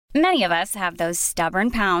Many of us have those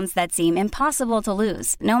stubborn pounds that seem impossible to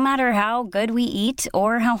lose, no matter how good we eat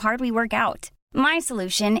or how hard we work out. My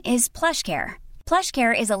solution is PlushCare.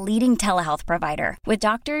 PlushCare is a leading telehealth provider with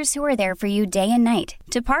doctors who are there for you day and night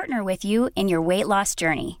to partner with you in your weight loss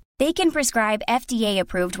journey. They can prescribe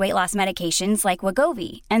FDA-approved weight loss medications like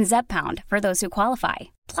Wegovy and Zepbound for those who qualify.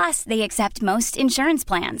 Plus, they accept most insurance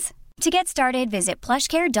plans. To get started, visit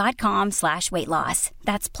plushcare.com/weightloss.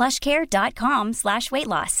 That's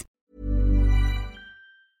plushcare.com/weightloss.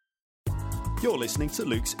 You're listening to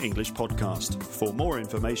Luke's English Podcast. For more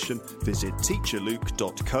information, visit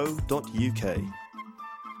teacherluke.co.uk.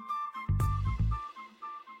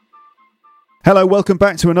 Hello, welcome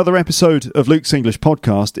back to another episode of Luke's English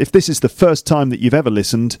Podcast. If this is the first time that you've ever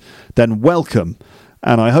listened, then welcome.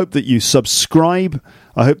 And I hope that you subscribe.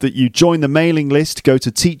 I hope that you join the mailing list. Go to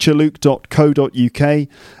teacherluke.co.uk,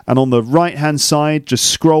 and on the right-hand side, just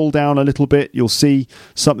scroll down a little bit. You'll see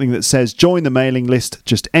something that says join the mailing list.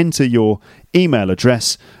 Just enter your email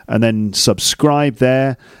address and then subscribe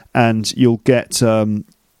there, and you'll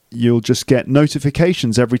just get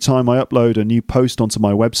notifications every time I upload a new post onto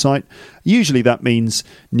my website. Usually that means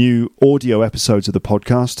new audio episodes of the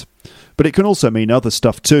podcast, but it can also mean other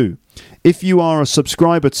stuff too. If you are a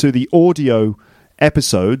subscriber to the audio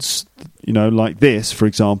episodes, like this, for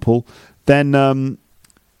example, then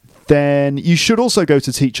you should also go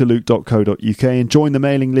to teacherluke.co.uk and join the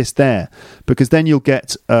mailing list there, because then you'll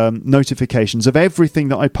get notifications of everything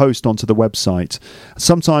that I post onto the website.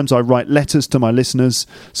 Sometimes I write letters to my listeners,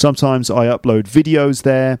 sometimes I upload videos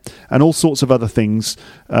there, and all sorts of other things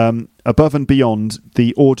above and beyond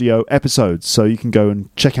the audio episodes, so you can go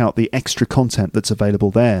and check out the extra content that's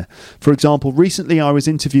available there. For example, recently I was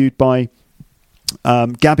interviewed by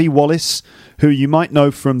Gabby Wallace, who you might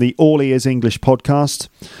know from the All Ears English podcast,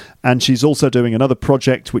 and she's also doing another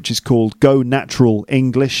project which is called Go Natural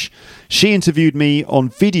English. She interviewed me on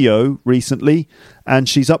video recently, and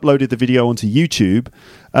she's uploaded the video onto YouTube.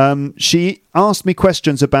 She asked me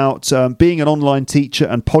questions about being an online teacher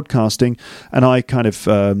and podcasting, and I kind of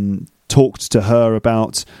talked to her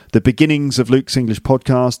about the beginnings of Luke's English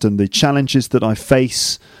Podcast and the challenges that I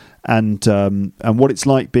face, and what it's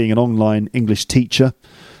like being an online English teacher.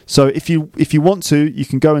 So if you want to, you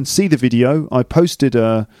can go and see the video. I posted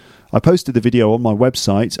the video on my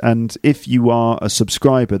website, and if you are a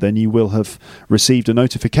subscriber, then you will have received a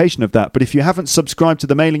notification of that. But if you haven't subscribed to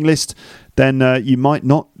the mailing list, then you might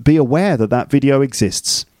not be aware that video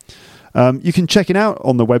exists. You can check it out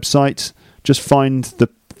on the website. Just find the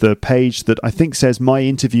page that I think says my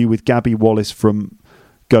interview with Gabby Wallace from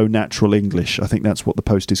Go Natural English. I think that's what the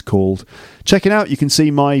post is called. Check it out. You can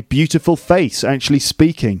see my beautiful face actually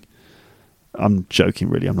speaking. I'm joking,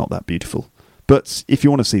 really. I'm not that beautiful. But if you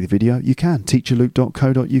want to see the video, you can.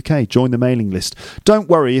 teacherluke.co.uk. Join the mailing list. Don't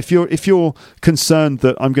worry, if you're concerned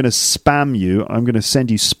that I'm going to spam you, I'm going to send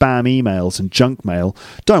you spam emails and junk mail,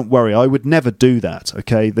 don't worry, I would never do that,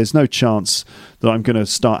 okay? There's no chance that I'm going to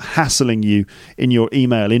start hassling you in your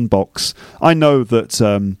email inbox. I know that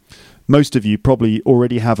most of you probably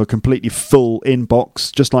already have a completely full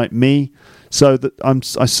inbox, just like me. So that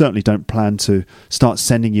I certainly don't plan to start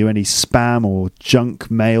sending you any spam or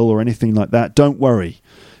junk mail or anything like that. Don't worry.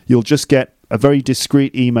 You'll just get a very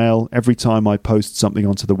discreet email every time I post something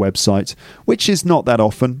onto the website, which is not that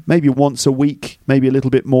often. Maybe once a week, maybe a little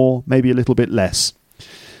bit more, maybe a little bit less.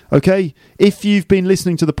 Okay, if you've been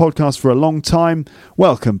listening to the podcast for a long time,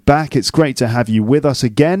 welcome back. It's great to have you with us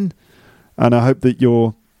again. And I hope that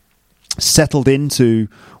you're settled into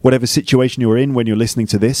whatever situation you're in when you're listening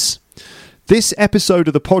to this. This episode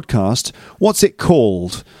of the podcast, what's it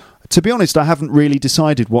called? To be honest, I haven't really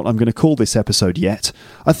decided what I'm going to call this episode yet.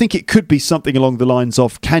 I think it could be something along the lines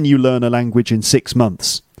of, can you learn a language in 6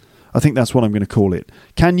 months? I think that's what I'm going to call it.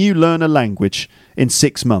 Can you learn a language in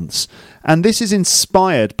 6 months? And this is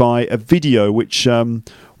inspired by a video which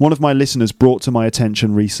one of my listeners brought to my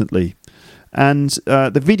attention recently. And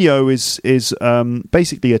the video is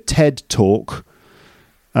basically a TED talk.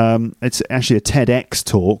 It's actually a TEDx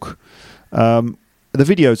talk. The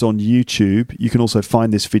video's on YouTube. You can also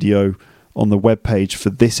find this video on the webpage for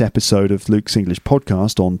this episode of Luke's English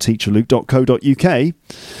Podcast on teacherluke.co.uk.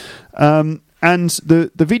 And the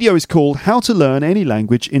video is called How to Learn Any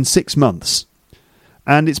Language in 6 Months.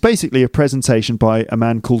 And it's basically a presentation by a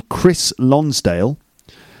man called Chris Lonsdale.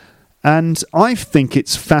 And I think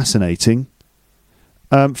it's fascinating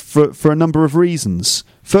for a number of reasons.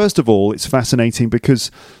 First of all, it's fascinating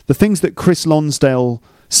because the things that Chris Lonsdale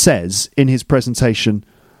says in his presentation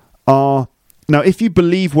are... Now, if you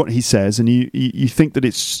believe what he says and you think that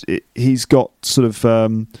he's got sort of...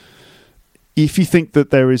 if you think that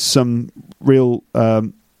there is some real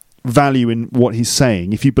value in what he's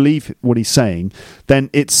saying, if you believe what he's saying, then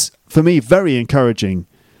it's, for me, very encouraging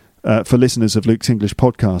for listeners of Luke's English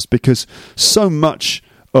podcast, because so much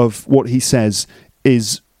of what he says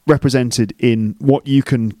is represented in what you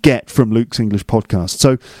can get from Luke's English podcast.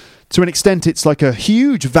 So to an extent, it's like a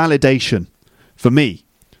huge validation for me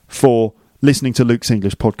for listening to Luke's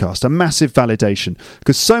English podcast, a massive validation,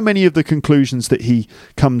 because so many of the conclusions that he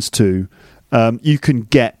comes to, you can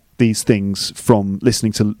get these things from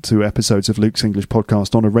listening to episodes of Luke's English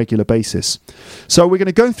podcast on a regular basis. So we're going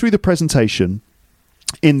to go through the presentation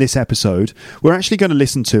in this episode. We're actually going to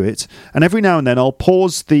listen to it, and every now and then I'll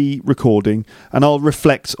pause the recording and I'll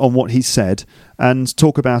reflect on what he said and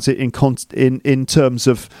talk about it in terms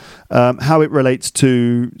of how it relates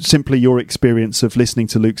to simply your experience of listening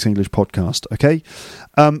to Luke's English podcast. Okay,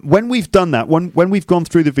 when we've done that, when we've gone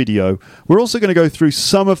through the video, we're also going to go through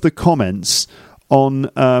some of the comments on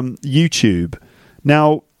YouTube.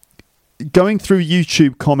 Now, going through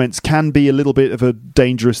YouTube comments can be a little bit of a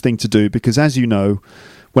dangerous thing to do, because, as you know,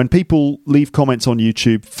 when people leave comments on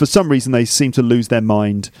YouTube, for some reason they seem to lose their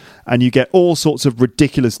mind, and you get all sorts of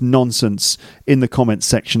ridiculous nonsense in the comments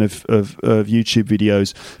section of YouTube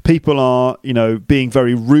videos. People are, being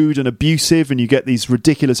very rude and abusive, and you get these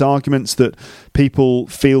ridiculous arguments that people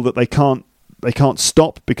feel that they can't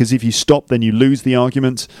stop, because if you stop, then you lose the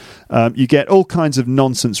argument. You get all kinds of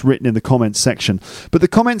nonsense written in the comments section. But the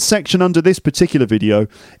comments section under this particular video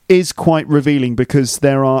is quite revealing, because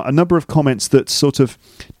there are a number of comments that sort of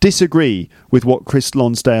disagree with what Chris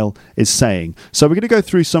Lonsdale is saying. So we're going to go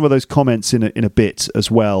through some of those comments in a bit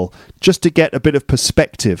as well, just to get a bit of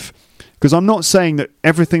perspective. Because I'm not saying that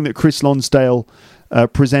everything that Chris Lonsdale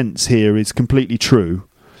presents here is completely true.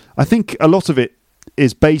 I think a lot of it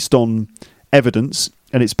is based on evidence,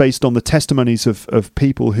 and it's based on the testimonies of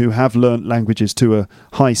people who have learnt languages to a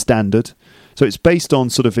high standard. So it's based on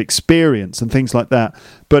sort of experience and things like that,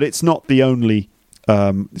 but it's not the only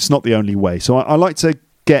way. So I like to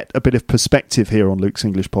get a bit of perspective here on Luke's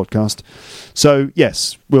English podcast. So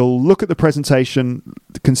yes, we'll look at the presentation,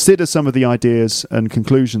 consider some of the ideas and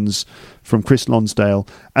conclusions from Chris Lonsdale,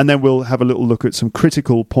 and then we'll have a little look at some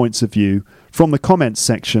critical points of view from the comments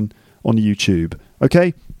section on YouTube.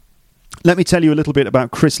 Okay? Let me tell you a little bit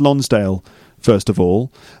about Chris Lonsdale, first of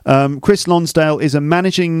all. Chris Lonsdale is the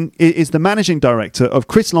managing director of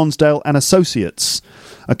Chris Lonsdale and Associates,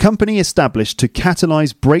 a company established to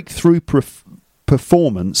catalyse breakthrough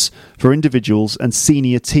performance for individuals and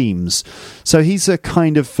senior teams. So he's a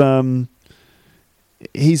kind of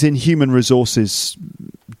he's in human resources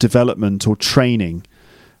development or training,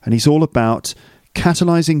 and he's all about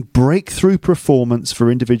catalyzing breakthrough performance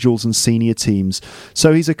for individuals and senior teams.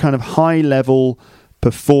 So he's a kind of high-level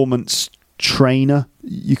performance trainer,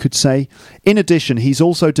 you could say. In addition, he's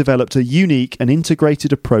also developed a unique and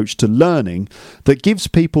integrated approach to learning that gives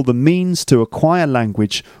people the means to acquire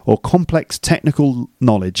language or complex technical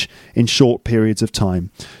knowledge in short periods of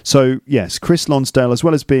time. So, yes, Chris Lonsdale, as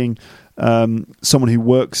well as being someone who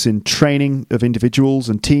works in training of individuals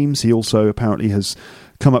and teams, he also apparently has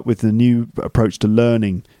come up with a new approach to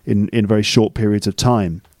learning in very short periods of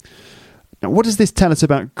time. Now, what does this tell us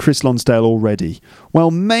about Chris Lonsdale already?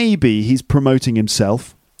 Well, maybe he's promoting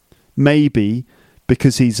himself. Maybe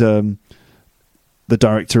because he's the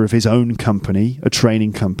director of his own company, a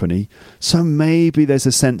training company. So maybe there's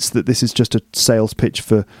a sense that this is just a sales pitch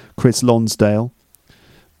for Chris Lonsdale,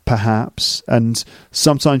 perhaps. And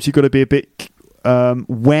sometimes you've got to be a bit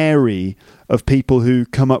wary of people who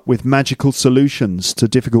come up with magical solutions to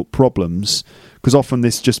difficult problems, because often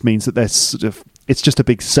this just means that it's just a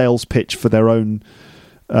big sales pitch for their own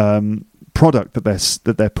product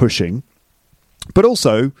that they're pushing. But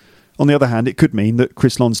also, on the other hand, it could mean that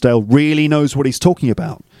Chris Lonsdale really knows what he's talking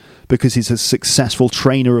about, because he's a successful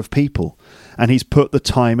trainer of people and he's put the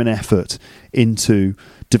time and effort into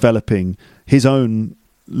developing his own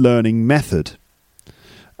learning method.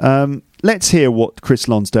 Let's hear what Chris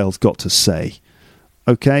Lonsdale's got to say.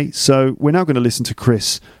 Okay, so we're now going to listen to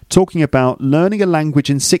Chris talking about learning a language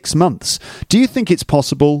in 6 months. Do you think it's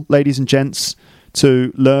possible, ladies and gents,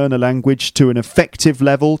 to learn a language to an effective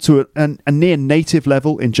level, to a near native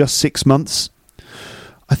level in just 6 months?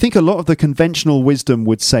 I think a lot of the conventional wisdom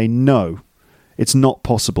would say no, it's not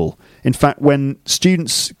possible. In fact, when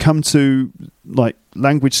students come to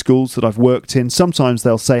language schools that I've worked in, sometimes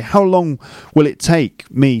they'll say, how long will it take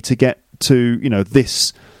me to get to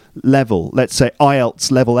this level, let's say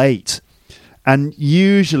IELTS level 8? And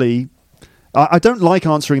usually I don't like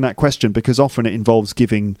answering that question, because often it involves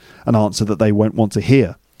giving an answer that they won't want to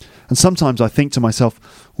hear. And sometimes I think to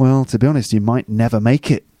myself, well, to be honest, you might never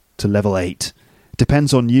make it to level 8. It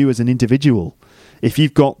depends on you as an individual. if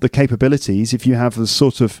you've got the capabilities, if you have the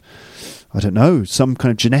sort of, I don't know, some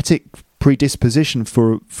kind of genetic predisposition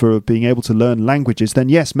for being able to learn languages, then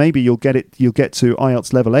yes, maybe you'll get to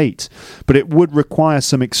IELTS level 8, but it would require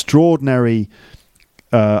some extraordinary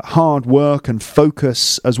hard work and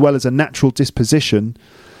focus, as well as a natural disposition,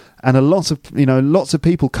 and lots of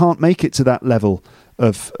people can't make it to that level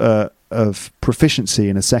of proficiency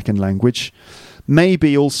in a second language.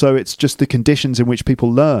 Maybe also it's just the conditions in which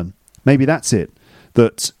people learn. Maybe that's it.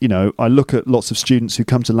 That, I look at lots of students who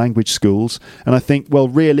come to language schools and I think, well,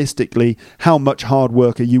 realistically, how much hard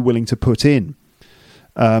work are you willing to put in?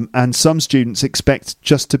 And some students expect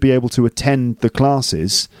just to be able to attend the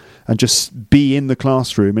classes and just be in the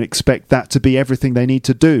classroom and expect that to be everything they need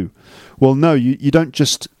to do. Well, no,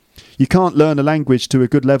 you can't learn a language to a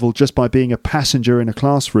good level just by being a passenger in a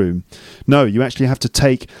classroom. No, you actually have to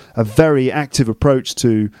take a very active approach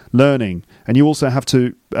to learning, and you also have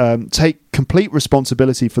to take complete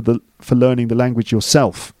responsibility for learning the language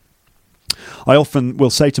yourself. I often will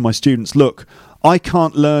say to my students, look, I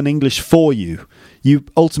can't learn English for you.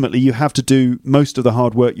 Ultimately, you have to do most of the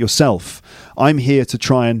hard work yourself. I'm here to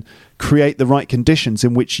try and create the right conditions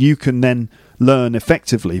in which you can then learn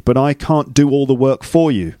effectively, but I can't do all the work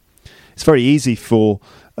for you. It's very easy for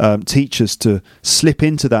teachers to slip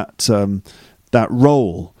into that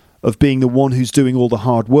role of being the one who's doing all the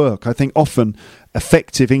hard work. I think often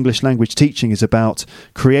effective English language teaching is about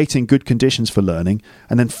creating good conditions for learning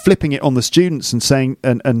and then flipping it on the students and saying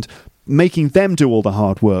and making them do all the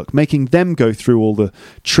hard work, making them go through all the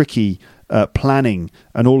tricky planning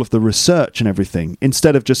and all of the research and everything,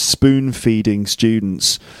 instead of just spoon-feeding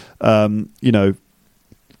students,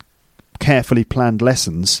 carefully planned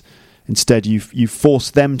lessons. Instead, you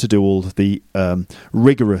force them to do all of the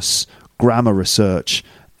rigorous grammar research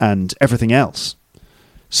and everything else.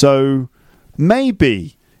 So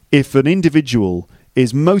maybe if an individual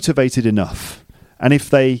is motivated enough, and if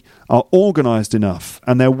they are organised enough,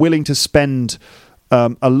 and they're willing to spend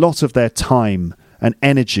a lot of their time and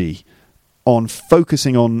energy on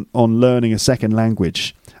focusing on learning a second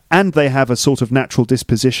language, and they have a sort of natural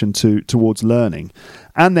disposition towards learning,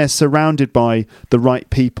 and they're surrounded by the right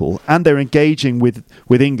people, and they're engaging with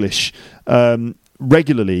English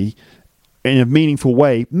regularly in a meaningful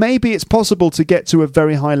way, maybe it's possible to get to a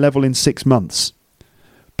very high level in 6 months.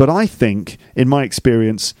 But I think, in my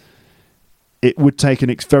experience, it would take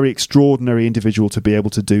a very extraordinary individual to be able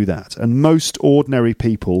to do that. And most ordinary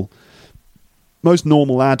people, most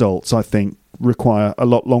normal adults, I think, require a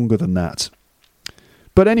lot longer than that.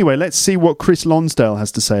 But anyway, let's see what Chris Lonsdale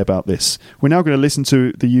has to say about this. We're now going to listen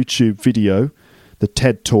to the YouTube video, the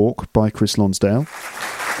TED Talk by Chris Lonsdale.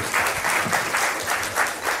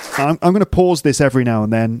 I'm going to pause this every now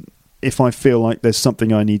and then if I feel like there's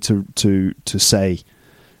something I need to say.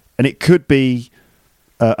 And it could be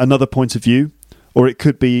another point of view, or it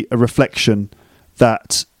could be a reflection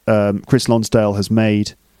that Chris Lonsdale has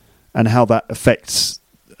made and how that affects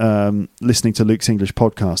listening to Luke's English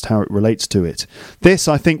podcast, how it relates to it. This,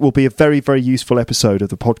 I think, will be a very, very useful episode of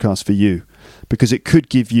the podcast for you, because it could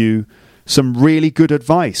give you some really good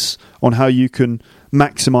advice on how you can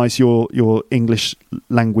maximize your English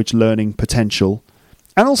language learning potential.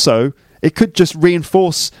 And also, it could just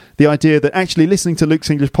reinforce the idea that actually listening to Luke's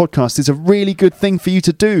English podcast is a really good thing for you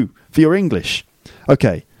to do for your English.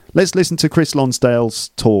 Okay, let's listen to Chris Lonsdale's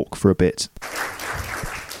talk for a bit.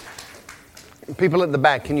 People at the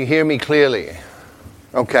back, can you hear me clearly?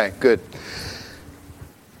 Okay, good.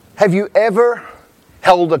 Have you ever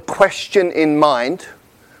held a question in mind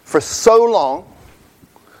for so long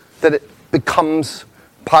that it becomes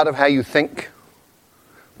part of how you think?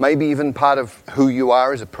 Maybe even part of who you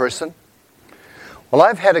are as a person? Well,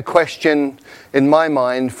 I've had a question in my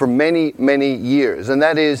mind for many, many years, and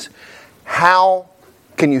that is, how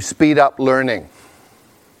can you speed up learning?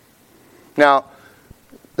 Now,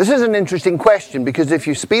 this is an interesting question, because if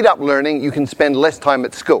you speed up learning, you can spend less time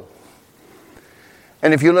at school.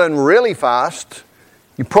 And if you learn really fast,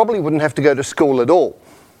 you probably wouldn't have to go to school at all.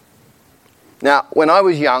 Now, when I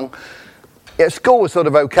was young, school was sort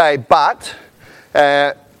of okay, but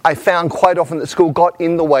I found quite often that school got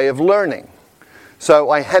in the way of learning.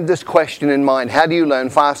 So I had this question in mind: how do you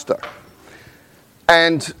learn faster?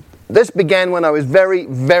 And this began when I was very,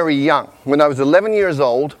 very young. When I was 11 years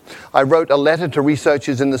old, I wrote a letter to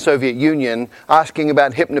researchers in the Soviet Union asking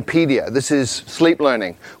about hypnopedia. This is sleep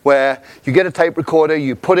learning, where you get a tape recorder,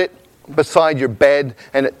 you put it beside your bed,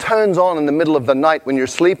 and it turns on in the middle of the night when you're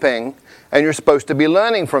sleeping, and you're supposed to be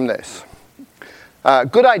learning from this.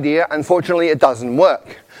 Good idea. Unfortunately, it doesn't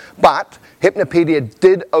work. But Hypnopedia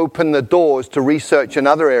did open the doors to research in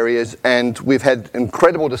other areas, and we've had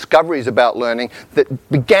incredible discoveries about learning that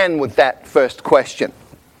began with that first question.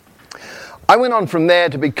 I went on from there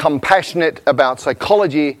to become passionate about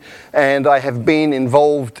psychology, and I have been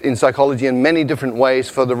involved in psychology in many different ways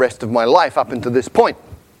for the rest of my life up until this point.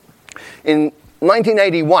 In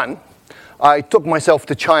 1981, I took myself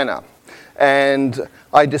to China, and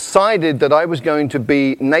I decided that I was going to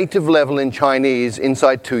be native level in Chinese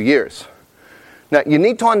inside 2 years. Now, you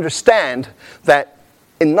need to understand that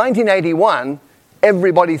in 1981,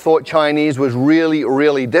 everybody thought Chinese was really,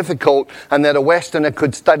 really difficult, and that a Westerner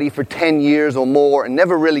could study for 10 years or more and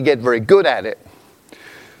never really get very good at it.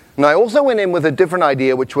 And I also went in with a different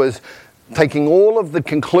idea, which was taking all of the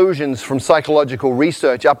conclusions from psychological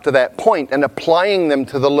research up to that point and applying them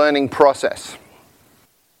to the learning process.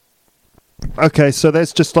 Okay, so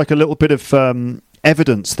there's just like a little bit of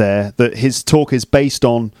evidence there that his talk is based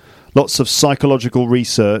on lots of psychological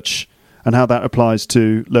research and how that applies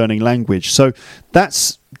to learning language. So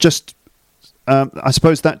that's just, I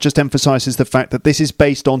suppose that just emphasises the fact that this is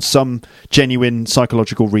based on some genuine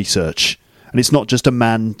psychological research. And it's not just a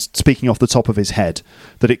man speaking off the top of his head,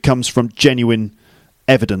 that it comes from genuine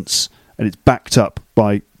evidence and it's backed up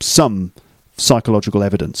by some psychological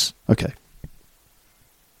evidence. Okay.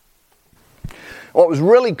 What was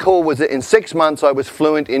really cool was that in 6 months I was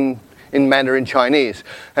fluent in Mandarin Chinese,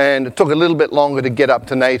 and it took a little bit longer to get up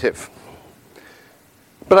to native.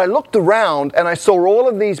 But I looked around and I saw all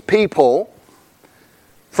of these people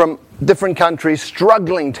from different countries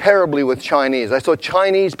struggling terribly with Chinese. I saw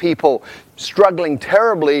Chinese people struggling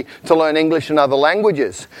terribly to learn English and other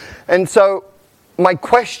languages. And so my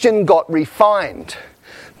question got refined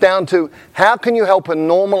down to, how can you help a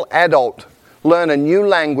normal adult learn a new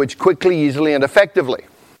language quickly, easily, and effectively?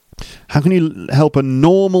 How can you help a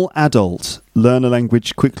normal adult learn a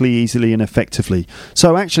language quickly, easily, and effectively?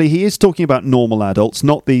 So actually, he is talking about normal adults,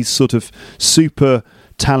 not these sort of super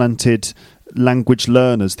talented language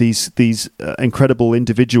learners, these incredible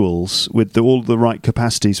individuals with all the right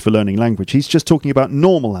capacities for learning language. He's just talking about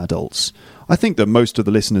normal adults. I think that most of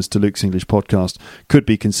the listeners to Luke's English podcast could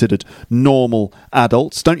be considered normal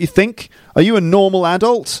adults, don't you think? Are you a normal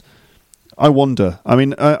adult? I wonder. I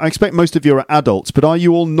mean, I expect most of you are adults, but are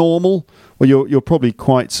you all normal? Well, you're probably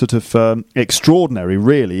quite sort of extraordinary,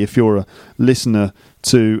 really, if you're a listener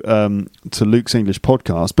to Luke's English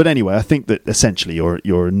podcast. But anyway, I think that essentially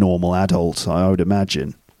you're a normal adult, I would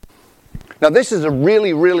imagine. Now, this is a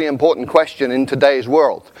really, really important question in today's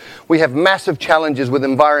world. We have massive challenges with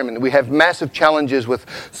environment. We have massive challenges with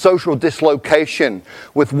social dislocation,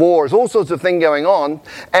 with wars, all sorts of things going on.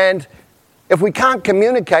 And if we can't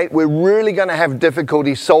communicate, we're really going to have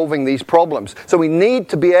difficulty solving these problems. So we need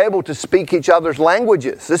to be able to speak each other's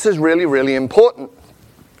languages. This is really, really important.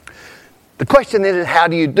 The question is, how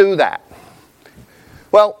do you do that?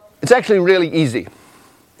 Well, it's actually really easy.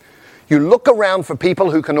 You look around for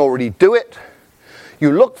people who can already do it.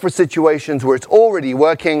 You look for situations where it's already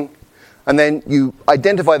working, and then you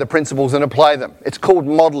identify the principles and apply them. It's called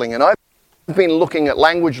modeling, and I've been looking at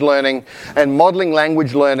language learning and modeling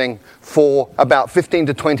language learning for about 15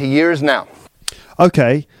 to 20 years now.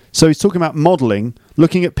 Okay, so he's talking about modeling,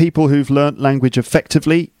 looking at people who've learnt language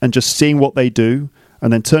effectively and just seeing what they do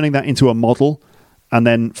and then turning that into a model and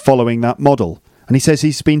then following that model. And he says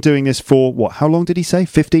he's been doing this for, how long did he say?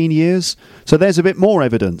 15 years? So there's a bit more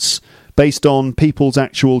evidence based on people's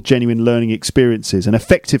actual genuine learning experiences and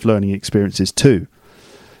effective learning experiences too.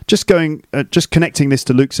 Just connecting this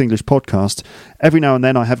to Luke's English podcast, every now and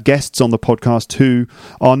then I have guests on the podcast who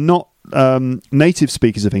are not native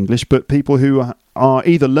speakers of English, but people who are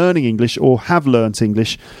either learning English or have learnt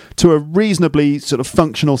English to a reasonably sort of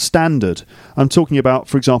functional standard. I'm talking about,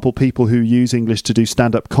 for example, people who use English to do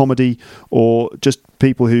stand-up comedy, or just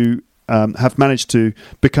people who have managed to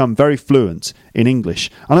become very fluent in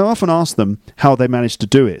English. And I often ask them how they managed to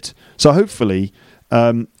do it. So hopefully,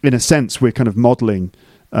 in a sense, we're kind of modelling.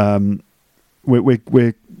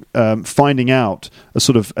 We're finding out a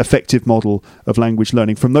sort of effective model of language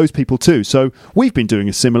learning from those people too. So we've been doing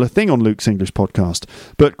a similar thing on Luke's English podcast,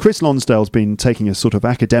 but Chris Lonsdale's been taking a sort of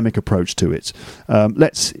academic approach to it.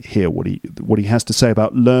 Let's hear what he has to say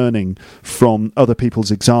about learning from other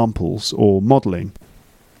people's examples or modelling.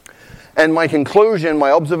 And my conclusion,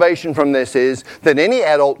 my observation from this is that any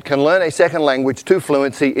adult can learn a second language to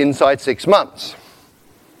fluency inside 6 months.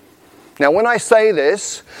 Now, when I say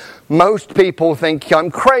this, most people think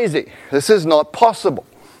I'm crazy. This is not possible.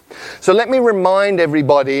 So let me remind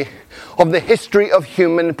everybody of the history of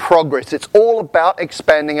human progress. It's all about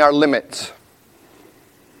expanding our limits.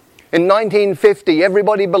 In 1950,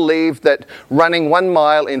 everybody believed that running 1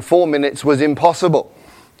 mile in 4 minutes was impossible.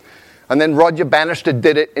 And then Roger Bannister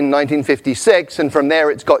did it in 1956, and from there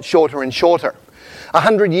it's got shorter and shorter.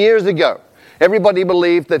 100 years ago, everybody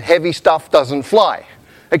believed that heavy stuff doesn't fly,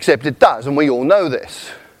 except it does, and we all know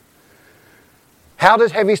this. How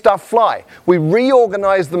does heavy stuff fly? We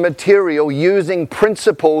reorganize the material using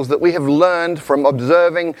principles that we have learned from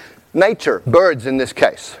observing nature, birds in this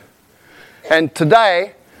case. And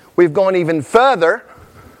today, we've gone even further.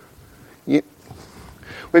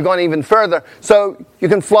 So you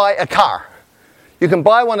can fly a car. You can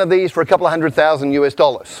buy one of these for a couple of $100,000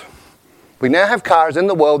 US. We now have cars in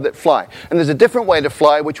the world that fly. And there's a different way to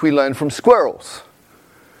fly, which we learned from squirrels.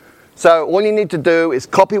 So all you need to do is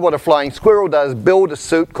copy what a flying squirrel does, build a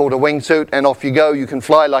suit called a wingsuit, and off you go. You can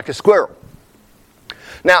fly like a squirrel.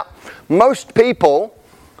 Now, most people,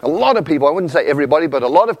 a lot of people, I wouldn't say everybody, but a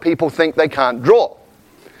lot of people think they can't draw.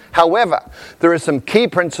 However, there are some key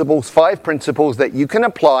principles, 5 principles that you can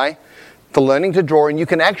apply to learning to draw, and you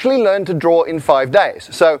can actually learn to draw in 5 days.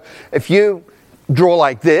 So if you draw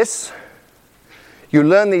like this, you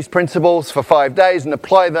learn these principles for 5 days and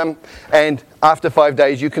apply them, and after 5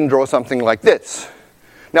 days you can draw something like this.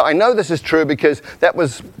 Now, I know this is true because that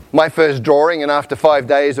was my first drawing, and after 5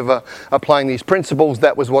 days of applying these principles,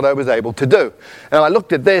 that was what I was able to do. And I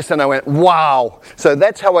looked at this and I went, wow! So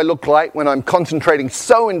that's how I look like when I'm concentrating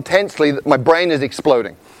so intensely that my brain is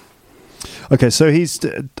exploding. Okay, so he's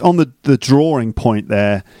on the drawing point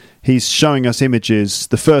there. He's showing us images.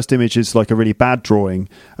 The first image is like a really bad drawing,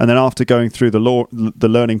 and then after going through the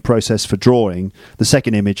learning process for drawing, the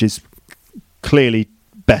second image is clearly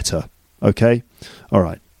better. Okay? All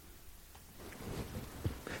right.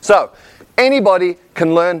 So, anybody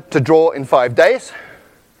can learn to draw in 5 days.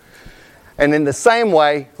 And in the same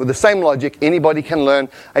way, with the same logic, anybody can learn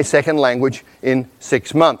a second language in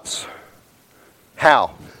 6 months.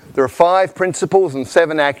 How? There are 5 principles and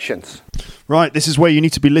 7 actions. Right, this is where you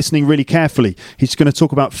need to be listening really carefully. He's going to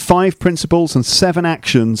talk about 5 principles and 7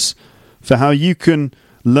 actions for how you can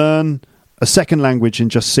learn a second language in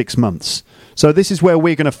just 6 months. So this is where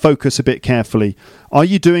we're going to focus a bit carefully. Are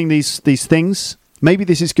you doing these things? Maybe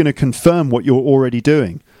this is going to confirm what you're already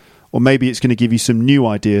doing. Or maybe it's going to give you some new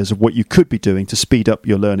ideas of what you could be doing to speed up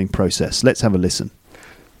your learning process. Let's have a listen.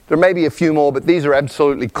 There may be a few more, but these are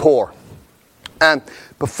absolutely core. And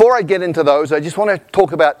before I get into those, I just want to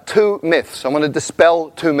talk about 2 myths. I want to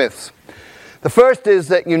dispel 2 myths. The first is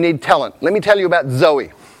that you need talent. Let me tell you about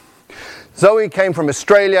Zoe. Zoe came from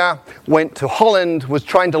Australia, went to Holland, was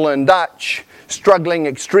trying to learn Dutch, struggling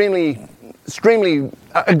extremely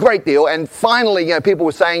a great deal, and finally, people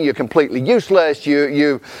were saying you're completely useless,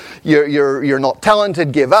 you're not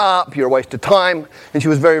talented, give up, you're a waste of time, and she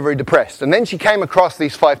was very, very depressed. And then she came across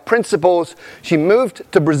these 5 principles. She moved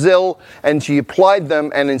to Brazil and she applied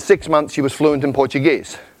them, and in 6 months she was fluent in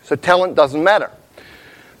Portuguese. So talent doesn't matter.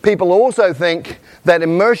 People also think that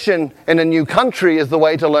immersion in a new country is the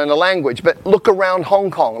way to learn a language. But look around Hong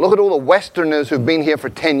Kong. Look at all the Westerners who've been here for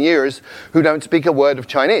 10 years who don't speak a word of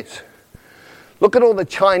Chinese. Look at all the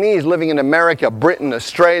Chinese living in America, Britain,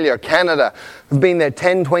 Australia, Canada, who've been there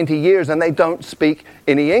 10, 20 years and they don't speak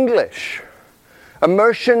any English.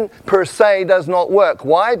 Immersion per se does not work.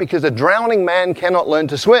 Why? Because a drowning man cannot learn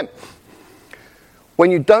to swim. When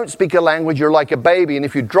you don't speak a language, you're like a baby, and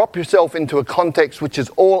if you drop yourself into a context which is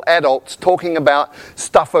all adults talking about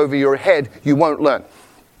stuff over your head, you won't learn.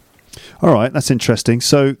 All right, that's interesting.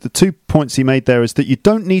 So the 2 points he made there is that you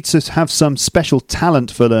don't need to have some special talent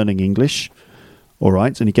for learning English. All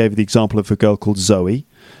right, and he gave the example of a girl called Zoe,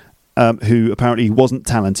 who apparently wasn't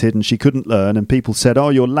talented and she couldn't learn, and people said, oh,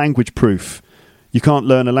 you're language proof. You can't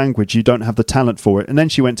learn a language, you don't have the talent for it. And then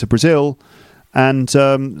she went to Brazil and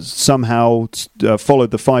somehow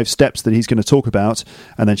followed the 5 steps that he's going to talk about,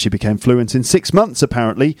 and then she became fluent in 6 months,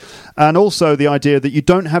 apparently. And also the idea that you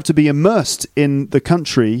don't have to be immersed in the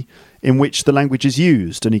country in which the language is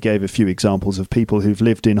used. And he gave a few examples of people who've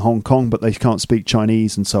lived in Hong Kong, but they can't speak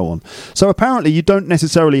Chinese and so on. So apparently you don't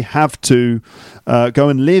necessarily have to go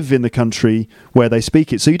and live in the country where they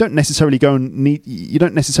speak it. So you don't necessarily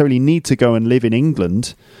need to go and live in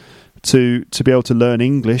England to be able to learn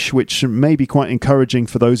English, which may be quite encouraging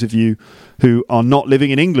for those of you who are not living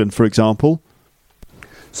in England, for example.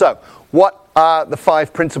 So, what are the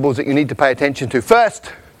 5 principles that you need to pay attention to?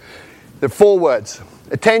 First, there are 4 words.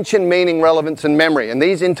 Attention, meaning, relevance, and memory. And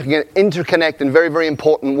these interconnect in very, very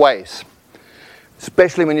important ways,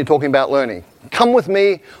 especially when you're talking about learning. Come with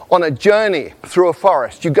me on a journey through a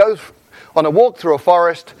forest. You go on a walk through a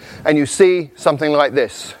forest and you see something like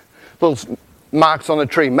this. Little marks on a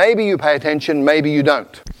tree. Maybe you pay attention, maybe you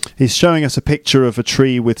don't. He's showing us a picture of a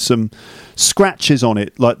tree with some scratches on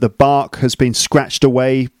it, like the bark has been scratched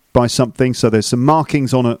away by something, so there's some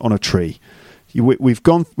markings on a tree. We've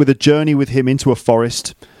gone with a journey with him into a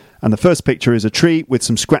forest, and the first picture is a tree with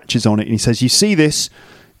some scratches on it, and he says, you see this,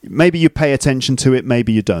 maybe you pay attention to it,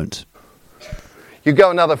 maybe you don't. You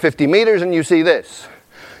go another 50 meters and you see this.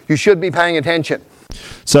 You should be paying attention.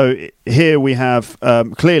 So here we have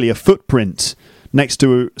clearly a footprint next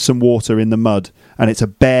to some water in the mud, and it's a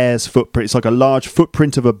bear's footprint. It's like a large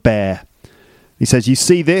footprint of a bear. He says, you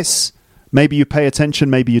see this, maybe you pay attention,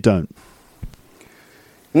 maybe you don't.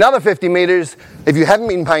 Another 50 meters, if you haven't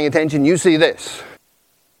been paying attention, you see this.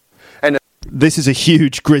 And this is a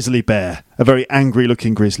huge grizzly bear, a very angry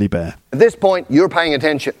looking grizzly bear. At this point, you're paying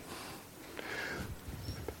attention.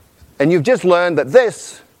 And you've just learned that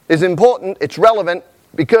this is important, it's relevant,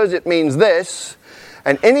 because it means this,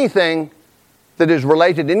 and anything that is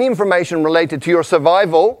related, any information related to your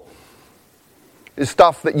survival is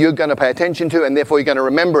stuff that you're going to pay attention to, and therefore you're going to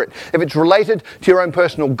remember it. If it's related to your own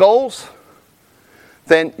personal goals,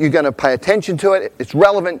 then you're going to pay attention to it, it's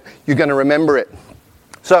relevant, you're going to remember it.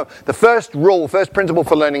 So the first principle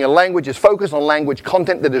for learning a language is focus on language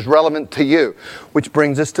content that is relevant to you, which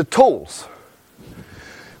brings us to tools.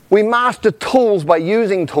 We master tools by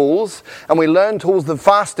using tools, and we learn tools the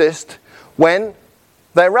fastest when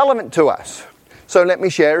they're relevant to us. So let me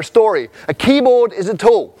share a story. A keyboard is a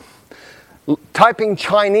tool. Typing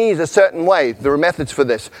Chinese a certain way, there are methods for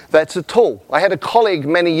this, that's a tool. I had a colleague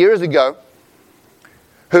many years ago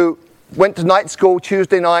who went to night school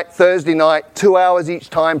Tuesday night, Thursday night, 2 hours each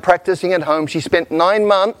time, practicing at home. She spent 9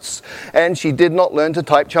 months and she did not learn to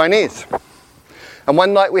type Chinese. And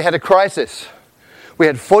one night we had a crisis. We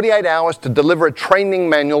had 48 hours to deliver a training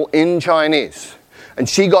manual in Chinese. And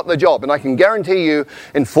she got the job. And I can guarantee you,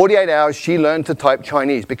 in 48 hours, she learned to type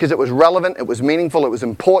Chinese because it was relevant, it was meaningful, it was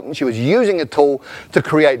important. She was using a tool to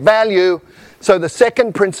create value. So the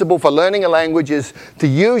second principle for learning a language is to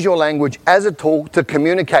use your language as a tool to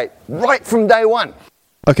communicate right from day one.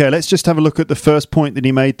 Okay, let's just have a look at the first point that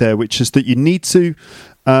he made there, which is that you need to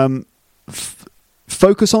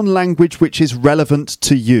focus on language which is relevant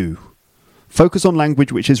to you. Focus on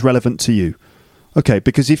language which is relevant to you. Okay,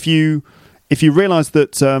 because if you realise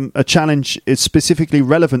that a challenge is specifically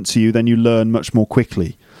relevant to you, then you learn much more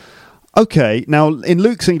quickly. Okay, now in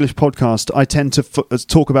Luke's English podcast, I tend to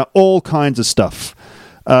talk about all kinds of stuff.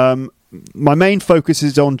 My main focus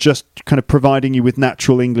is on just kind of providing you with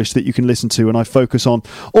natural English that you can listen to, and I focus on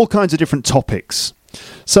all kinds of different topics.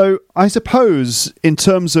 So I suppose in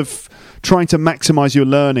terms of trying to maximise your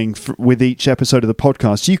learning with each episode of the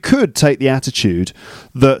podcast, you could take the attitude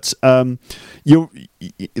that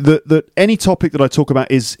that any topic that I talk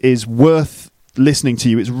about is worth listening to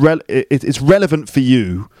you. It's relevant for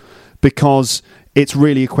you because it's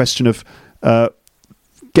really a question of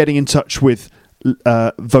getting in touch with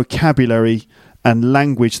vocabulary and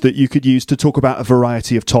language that you could use to talk about a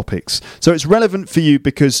variety of topics. So it's relevant for you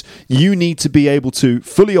because you need to be able to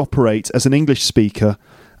fully operate as an English speaker,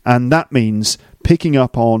 and that means picking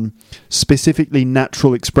up on specifically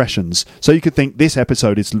natural expressions. So you could think this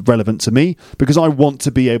episode is relevant to me because I want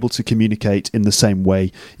to be able to communicate in the same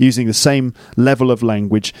way, using the same level of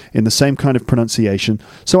language, in the same kind of pronunciation.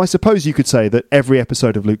 So I suppose you could say that every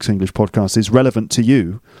episode of Luke's English podcast is relevant to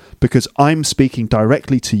you because I'm speaking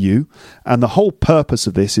directly to you, and the whole purpose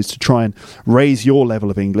of this is to try and raise your level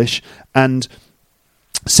of English, and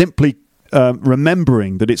simply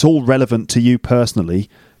remembering that it's all relevant to you personally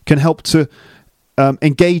can help to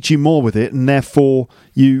engage you more with it, and therefore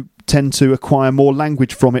you tend to acquire more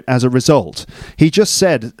language from it as a result. He just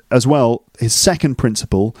said as well, his second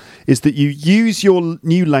principle is that you use your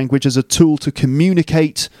new language as a tool to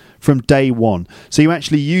communicate from day one. So you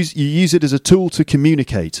actually use it as a tool to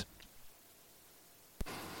communicate.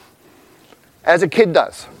 As a kid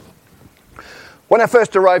does. When I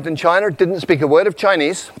first arrived in China, didn't speak a word of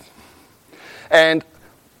Chinese. And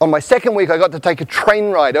on my second week, I got to take a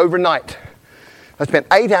train ride overnight. I spent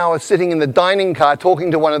 8 hours sitting in the dining car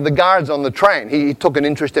talking to one of the guards on the train. He took an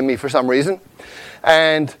interest in me for some reason.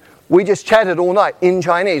 And we just chatted all night in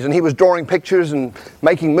Chinese. And he was drawing pictures and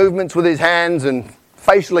making movements with his hands and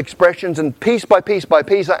facial expressions. And piece by piece by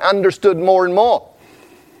piece, I understood more and more.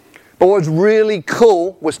 But what was really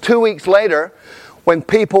cool was 2 weeks later, when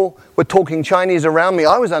people were talking Chinese around me,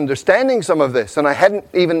 I was understanding some of this. And I hadn't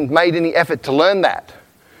even made any effort to learn that.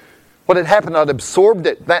 What had happened, I'd absorbed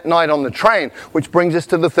it that night on the train, which brings us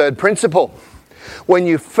to the third principle. When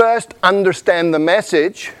you first understand the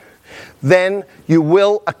message, then you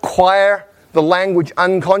will acquire the language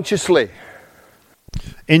unconsciously.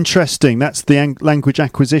 Interesting. That's the language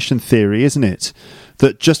acquisition theory, isn't it?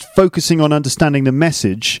 that just focusing on understanding the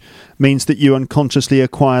message means that you unconsciously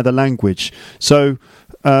acquire the language. So,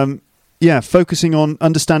 focusing on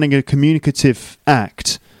understanding a communicative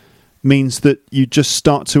act means that you just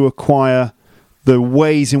start to acquire the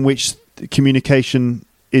ways in which communication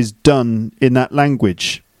is done in that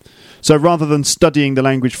language. So rather than studying the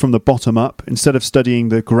language from the bottom up, instead of studying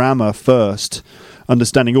the grammar first,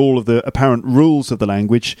 understanding all of the apparent rules of the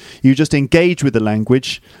language, you just engage with the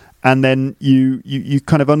language, and then you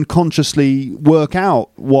kind of unconsciously work out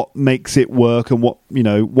what makes it work and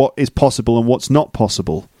what is possible and what's not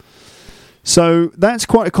possible. So that's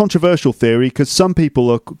quite a controversial theory, because some people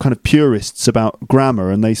are kind of purists about grammar,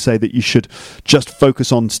 and they say that you should just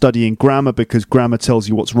focus on studying grammar because grammar tells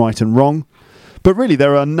you what's right and wrong. But really,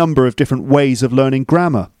 there are a number of different ways of learning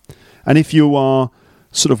grammar. And if you are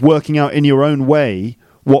sort of working out in your own way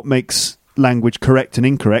what makes language correct and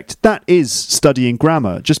incorrect, that is studying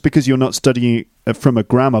grammar. Just because you're not studying it from a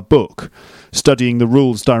grammar book, studying the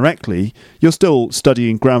rules directly, you're still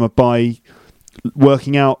studying grammar by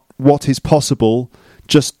working out what is possible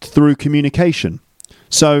just through communication.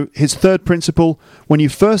 So his third principle, when you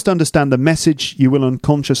first understand the message, you will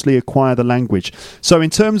unconsciously acquire the language. So in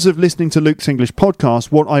terms of listening to Luke's English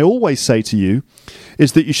podcast, what I always say to you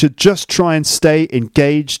is that you should just try and stay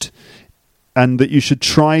engaged, and that you should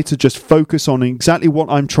try to just focus on exactly what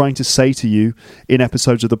I'm trying to say to you in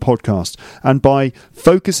episodes of the podcast. And by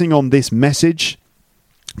focusing on this message,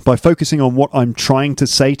 by focusing on what I'm trying to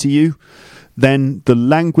say to you, then the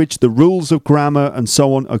language, the rules of grammar and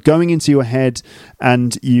so on are going into your head,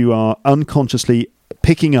 and you are unconsciously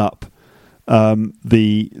picking up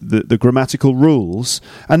the grammatical rules.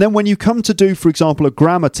 And then when you come to do, for example, a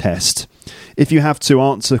grammar test, if you have to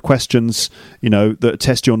answer questions, that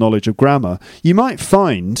test your knowledge of grammar, you might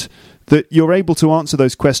find that you're able to answer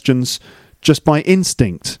those questions just by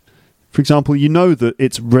instinct. For example, you know that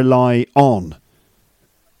it's rely on.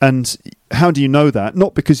 And how do you know that?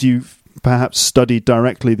 Not because you've perhaps studied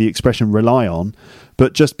directly the expression rely on,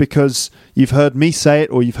 but just because you've heard me say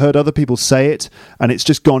it, or you've heard other people say it, and it's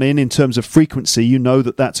just gone in terms of frequency. You know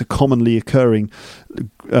that that's a commonly occurring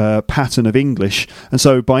pattern of English, and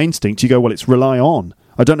so by instinct you go, well, it's rely on.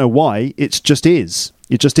 I don't know why, it just is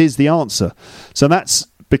the answer. So that's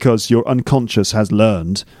because your unconscious has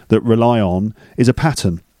learned that rely on is a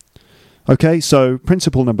pattern. Okay, so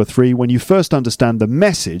principle number 3, when you first understand the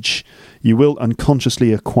message, you will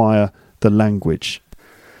unconsciously acquire the language.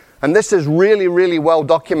 And this is really, really well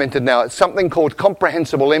documented now. It's something called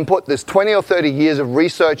comprehensible input. There's 20 or 30 years of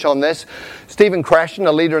research on this. Stephen Krashen,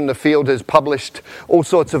 a leader in the field, has published all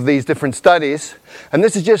sorts of these different studies. And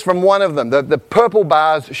this is just from one of them. The purple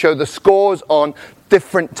bars show the scores on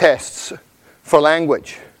different tests for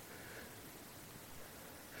language.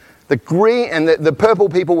 The green and the purple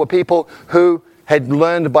people were people who had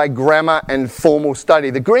learned by grammar and formal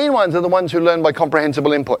study. The green ones are the ones who learned by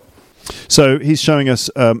comprehensible input. So he's showing us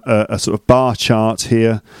a sort of bar chart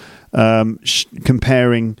here,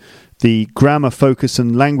 comparing the grammar focus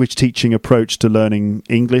and language teaching approach to learning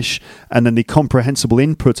English, and then the comprehensible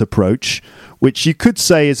input approach, which you could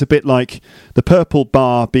say is a bit like the purple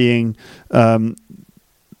bar being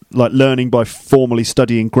like learning by formally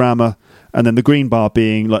studying grammar, and then the green bar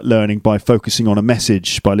being like learning by focusing on a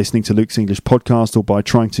message, by listening to Luke's English podcast, or by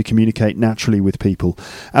trying to communicate naturally with people.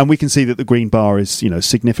 And we can see that the green bar is,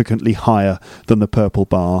 significantly higher than the purple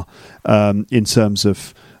bar in terms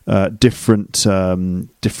of different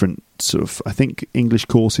sort of, I think, English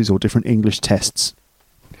courses or different English tests.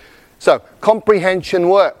 So, comprehension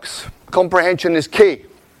works. Comprehension is key.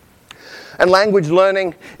 And language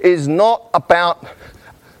learning is not about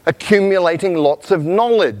accumulating lots of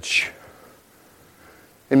knowledge.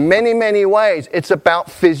 In many, many ways, it's about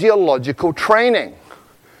physiological training.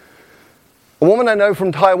 A woman I know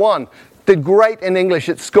from Taiwan did great in English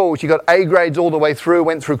at school. She got A grades all the way through,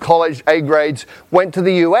 went through college, A grades, went to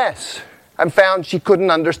the US, and found she couldn't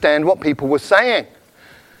understand what people were saying.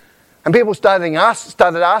 And people started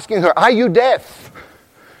asking her, "Are you deaf?"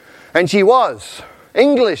 And she was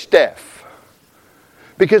English deaf.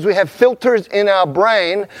 Because we have filters in our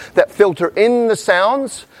brain that filter in the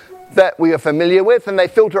sounds that we are familiar with, and they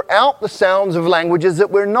filter out the sounds of languages that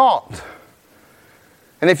we're not.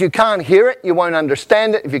 And if you can't hear it, you won't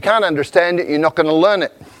understand it. If you can't understand it, you're not going to learn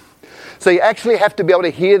it. So you actually have to be able to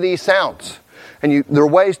hear these sounds. And there are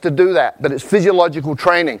ways to do that, but it's physiological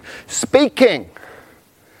training. Speaking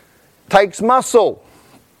takes muscle.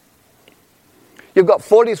 You've got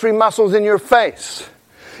 43 muscles in your face.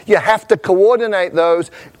 You have to coordinate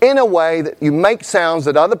those in a way that you make sounds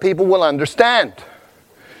that other people will understand.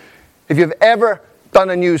 If you've ever done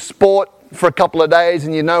a new sport, for a couple of days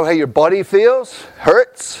and you know how your body feels,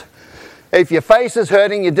 hurts. If your face is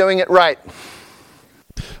hurting, you're doing it right.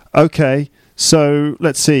 Okay, so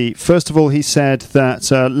let's see. First of all, he said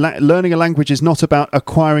that learning a language is not about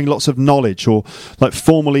acquiring lots of knowledge or like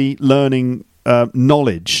formally learning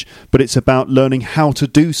knowledge, but it's about learning how to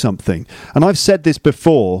do something. And I've said this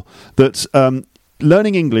before, that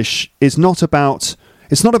learning English is not about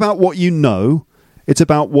what you know, it's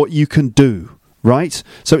about what you can do, right?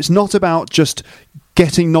 So it's not about just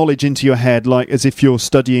getting knowledge into your head like as if you're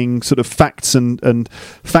studying sort of facts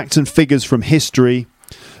and figures from history.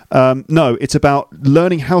 No, it's about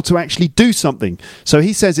learning how to actually do something. So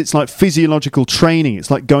he says it's like physiological training.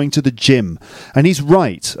 It's like going to the gym. And he's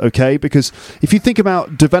right, okay? Because if you think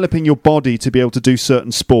about developing your body to be able to do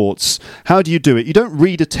certain sports, how do you do it? You don't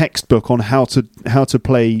read a textbook on how to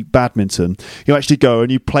play badminton. You actually go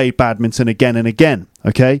and you play badminton again and again,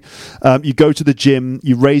 okay? You go to the gym,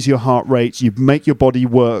 you raise your heart rate, you make your body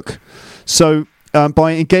work. So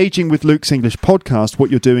by engaging with Luke's English podcast,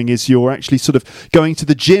 what you're doing is you're actually sort of going to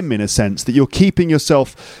the gym in a sense, that you're keeping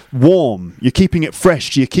yourself warm, you're keeping it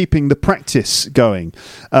fresh, you're keeping the practice going,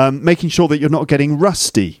 making sure that you're not getting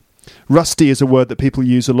rusty. Rusty is a word that people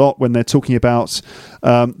use a lot when they're talking about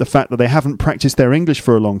the fact that they haven't practiced their English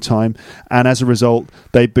for a long time, and as a result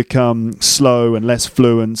they become slow and less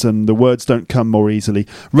fluent and the words don't come more easily.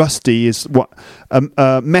 Rusty is what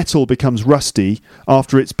metal becomes rusty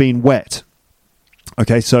after it's been wet.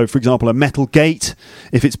 Okay, so for example, a metal gate,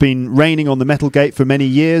 if it's been raining on the metal gate for many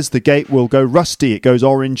years, the gate will go rusty. It goes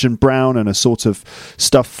orange and brown, and a sort of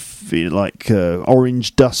stuff like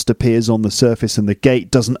orange dust appears on the surface, and the gate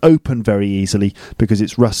doesn't open very easily because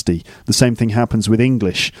it's rusty. The same thing happens with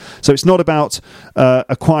English. So it's not about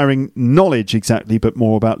acquiring knowledge exactly, but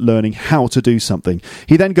more about learning how to do something.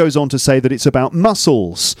 He then goes on to say that it's about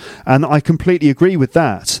muscles, and I completely agree with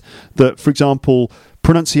that. That, for example,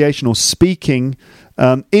 pronunciation or speaking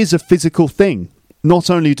is a physical thing. Not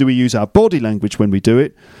only do we use our body language when we do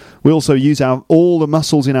it, we also use all the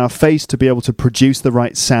muscles in our face to be able to produce the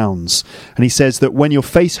right sounds. And he says that when your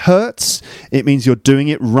face hurts, it means you're doing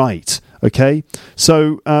it right. Okay?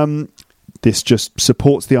 So this just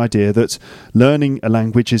supports the idea that learning a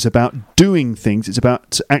language is about doing things. It's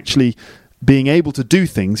about actually being able to do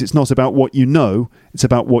things. It's not about what you know, it's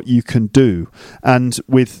about what you can do. And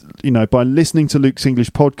with, by listening to Luke's English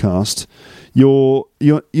podcast, you're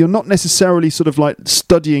not necessarily sort of like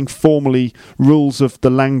studying formally rules of the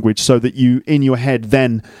language so that you in your head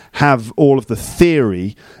then have all of the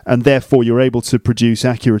theory and therefore you're able to produce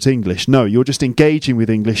accurate English. No, you're just engaging with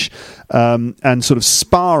English and sort of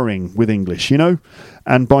sparring with English,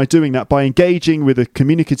 And by doing that, by engaging with a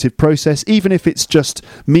communicative process, even if it's just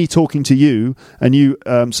me talking to you and you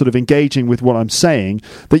sort of engaging with what I'm saying,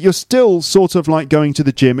 that you're still sort of like going to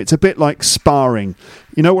the gym. It's a bit like sparring.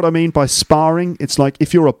 You know what I mean by sparring? It's like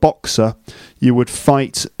if you're a boxer, you would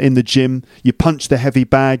fight in the gym, you punch the heavy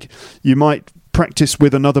bag, you might practice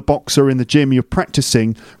with another boxer in the gym. You're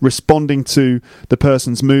practicing responding to the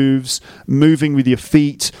person's moves, moving with your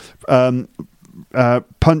feet,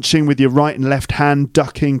 punching with your right and left hand,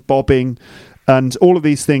 ducking, bobbing, and all of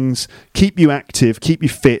these things keep you active, keep you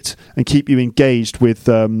fit, and keep you engaged with,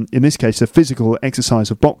 in this case, a physical exercise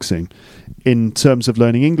of boxing. In terms of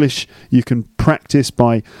learning English, you can practice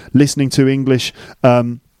by listening to English,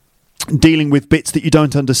 dealing with bits that you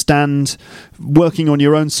don't understand, working on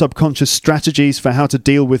your own subconscious strategies for how to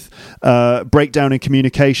deal with breakdown in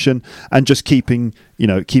communication, and just keeping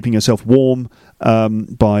yourself warm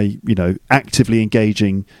by actively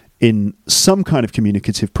engaging in some kind of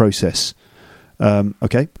communicative process.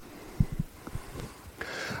 Okay.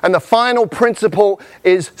 And the final principle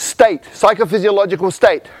is state, psychophysiological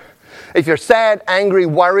state. If you're sad, angry,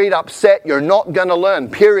 worried, upset, you're not going to learn,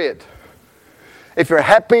 period. If you're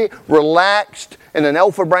happy, relaxed, in an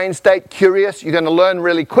alpha brain state, curious, you're going to learn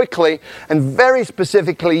really quickly. And very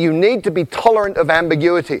specifically, you need to be tolerant of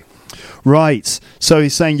ambiguity. Right. So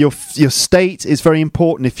he's saying your state is very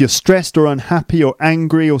important. If you're stressed or unhappy or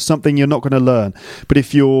angry or something, you're not going to learn. But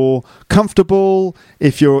if you're comfortable,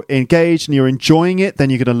 if you're engaged and you're enjoying it, then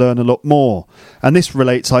you're going to learn a lot more. And this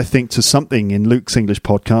relates, I think, to something in Luke's English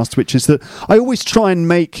podcast, which is that I always try and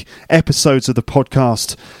make episodes of the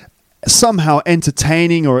podcast somehow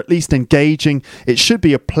entertaining or at least engaging. It should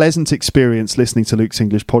be a pleasant experience listening to Luke's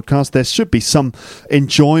English podcast. There should be some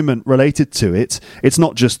enjoyment related to it. It's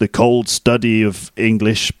not just the cold study of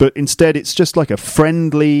English, but instead it's just like a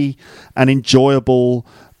friendly and enjoyable,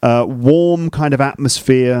 warm kind of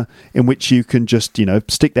atmosphere in which you can just,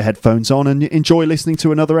 stick the headphones on and enjoy listening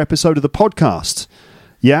to another episode of the podcast.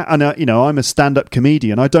 Yeah, and I'm a stand-up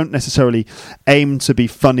comedian. I don't necessarily aim to be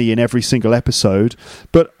funny in every single episode,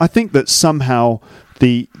 but I think that somehow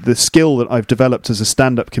the skill that I've developed as a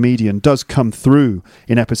stand-up comedian does come through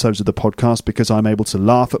in episodes of the podcast because I'm able to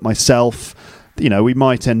laugh at myself. We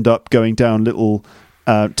might end up going down little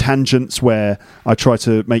tangents where I try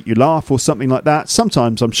to make you laugh or something like that.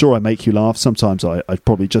 Sometimes I'm sure I make you laugh. Sometimes I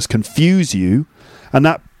probably just confuse you. And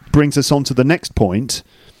that brings us on to the next point,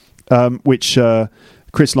 which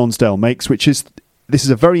Chris Lonsdale makes, which is, this is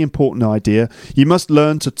a very important idea. You must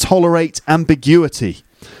learn to tolerate ambiguity.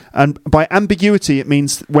 And by ambiguity, it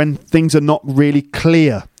means when things are not really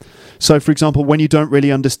clear. So, for example, when you don't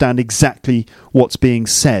really understand exactly what's being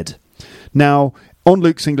said. Now, on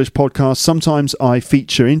Luke's English podcast, sometimes I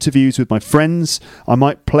feature interviews with my friends. I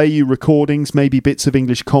might play you recordings, maybe bits of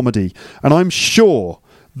English comedy. And I'm sure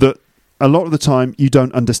that a lot of the time you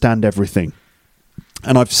don't understand everything.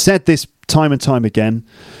 And I've said this time and time again,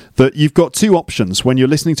 that you've got two options when you're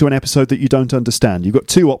listening to an episode that you don't understand. You've got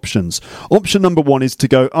two options. Option number one is to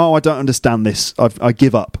go, I don't understand this. I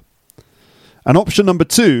give up. And option number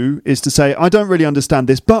two is to say, I don't really understand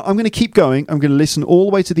this, but I'm going to keep going. I'm going to listen all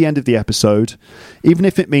the way to the end of the episode. Even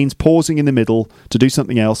if it means pausing in the middle to do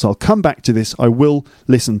something else, I'll come back to this. I will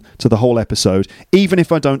listen to the whole episode, even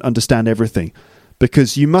if I don't understand everything.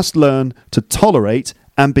 Because you must learn to tolerate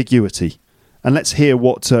ambiguity. And let's hear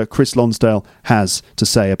what Chris Lonsdale has to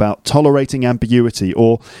say about tolerating ambiguity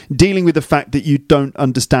or dealing with the fact that you don't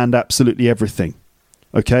understand absolutely everything.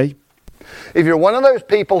 Okay? If you're one of those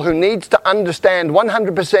people who needs to understand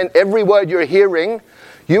 100% every word you're hearing,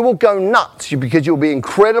 you will go nuts because you'll be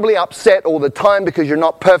incredibly upset all the time because you're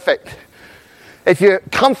not perfect. If you're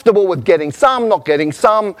comfortable with getting some, not getting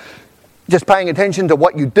some, just paying attention to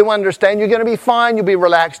what you do understand, you're going to be fine, you'll be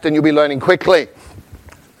relaxed, and you'll be learning quickly.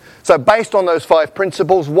 So based on those 5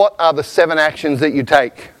 principles, what are the 7 actions that you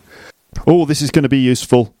take? Oh, this is going to be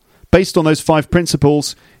useful. Based on those 5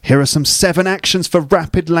 principles, here are some 7 actions for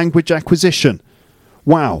rapid language acquisition.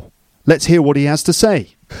 Wow. Let's hear what he has to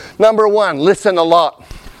say. Number 1, listen a lot.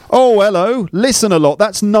 Oh, hello. Listen a lot.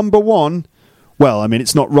 That's number 1. Well, I mean,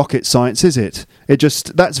 it's not rocket science, is it?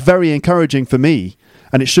 That's very encouraging for me,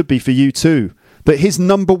 and it should be for you too. But his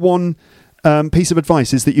number 1 piece of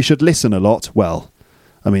advice is that you should listen a lot. Well,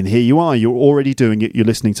 I mean, here you are. You're already doing it. You're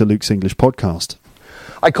listening to Luke's English podcast.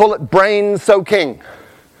 I call it brain soaking.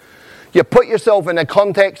 You put yourself in a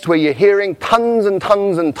context where you're hearing tons and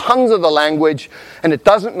tons and tons of the language, and it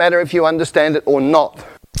doesn't matter if you understand it or not.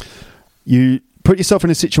 You put yourself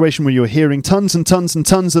in a situation where you're hearing tons and tons and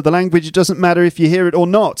tons of the language. It doesn't matter if you hear it or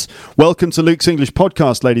not. Welcome to Luke's English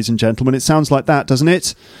podcast, ladies and gentlemen. It sounds like that, doesn't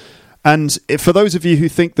it? And for those of you who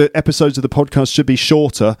think that episodes of the podcast should be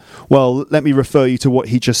shorter, well, let me refer you to what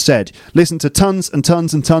he just said. Listen to tons and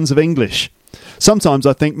tons and tons of English. Sometimes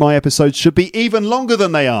I think my episodes should be even longer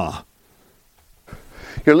than they are.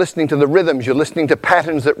 You're listening to the rhythms, you're listening to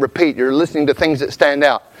patterns that repeat, you're listening to things that stand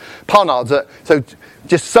out. So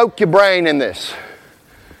just soak your brain in this.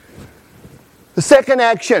 The second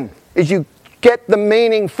action is you get the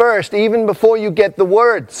meaning first, even before you get the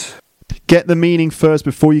words. Get the meaning first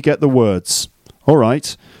before you get the words. All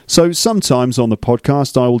right. So sometimes on the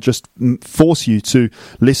podcast, I will just force you to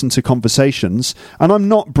listen to conversations, and I'm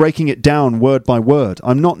not breaking it down word by word.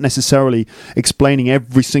 I'm not necessarily explaining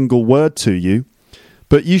every single word to you,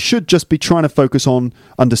 but you should just be trying to focus on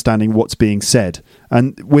understanding what's being said,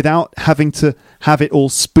 and without having to have it all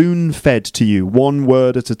spoon-fed to you, one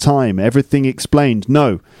word at a time, everything explained.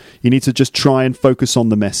 No, you need to just try and focus on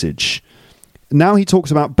the message. Now he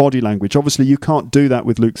talks about body language. Obviously, you can't do that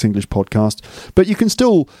with Luke's English podcast, but you can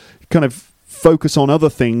still kind of focus on other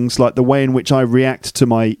things like the way in which I react to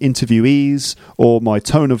my interviewees or my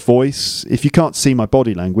tone of voice. If you can't see my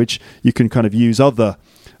body language, you can kind of use other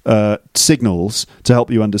signals to help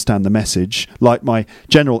you understand the message, like my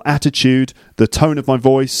general attitude, the tone of my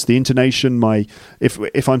voice, the intonation,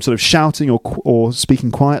 if I'm sort of shouting or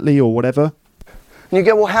speaking quietly or whatever. And you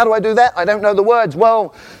go, well, how do I do that? I don't know the words.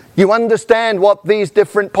 Well, you understand what these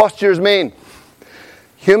different postures mean.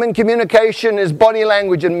 Human communication is body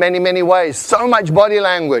language in many, many ways. So much body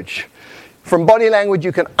language. From body language,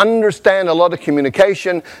 you can understand a lot of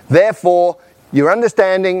communication. Therefore, you're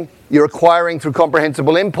understanding, you're acquiring through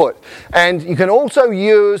comprehensible input. And you can also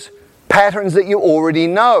use patterns that you already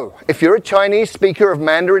know. If you're a Chinese speaker of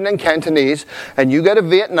Mandarin and Cantonese, and you go to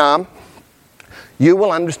Vietnam, you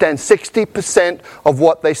will understand 60% of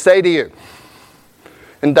what they say to you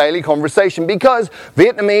in daily conversation, because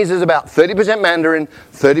Vietnamese is about 30% Mandarin,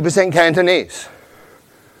 30%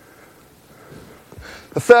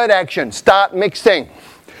 The third action, start mixing.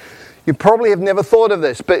 You probably have never thought of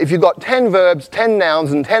this, but if you've got 10 verbs, 10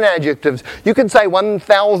 nouns, and 10 adjectives, you can say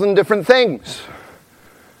 1,000 different things.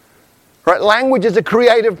 Right? Language is a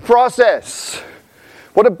creative process.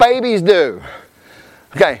 What do babies do?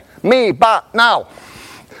 Okay, me, ba, now.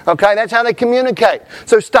 Okay, that's how they communicate.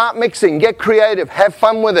 So start mixing, get creative, have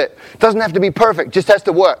fun with it. It doesn't have to be perfect, it just has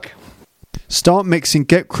to work. Start mixing,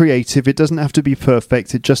 get creative. It doesn't have to be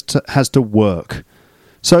perfect, it just has to work.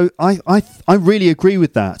 So I really agree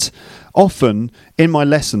with that. Often in my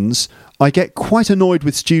lessons, I get quite annoyed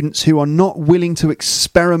with students who are not willing to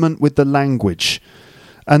experiment with the language.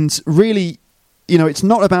 And really, it's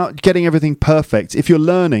not about getting everything perfect. If you're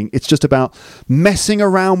learning, it's just about messing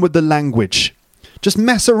around with the language. Just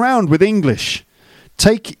mess around with English.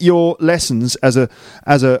 Take your lessons as a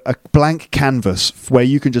blank canvas where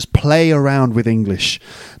you can just play around with English.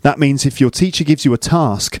 That means if your teacher gives you a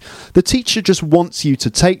task, the teacher just wants you to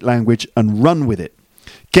take language and run with it.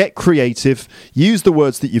 Get creative, use the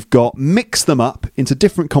words that you've got, mix them up into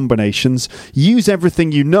different combinations, use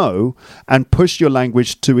everything you know, and push your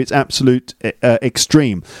language to its absolute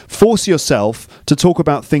extreme. Force yourself to talk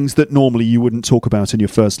about things that normally you wouldn't talk about in your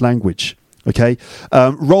first language. Okay?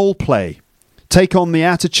 Role play. Take on the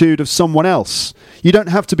attitude of someone else. You don't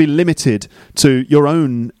have to be limited to your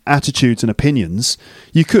own attitudes and opinions.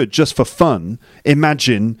 You could, just for fun,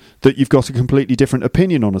 imagine that you've got a completely different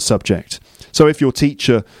opinion on a subject. So if your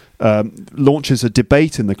teacher launches a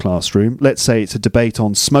debate in the classroom, let's say it's a debate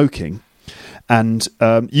on smoking, and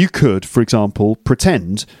you could, for example,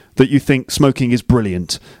 pretend that you think smoking is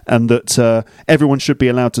brilliant and that everyone should be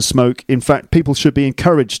allowed to smoke. In fact, people should be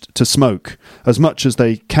encouraged to smoke as much as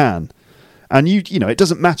they can. And it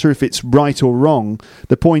doesn't matter if it's right or wrong.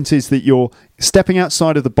 The point is that you're stepping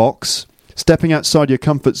outside of the box, stepping outside your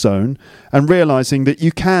comfort zone, and realizing that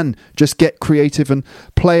you can just get creative and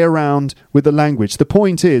play around with the language. The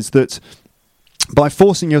point is that by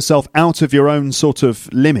forcing yourself out of your own sort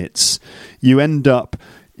of limits, you end up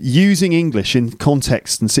using English in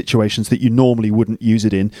contexts and situations that you normally wouldn't use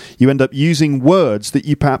it in. You end up using words that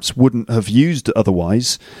you perhaps wouldn't have used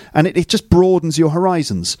otherwise, and it just broadens your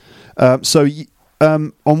horizons.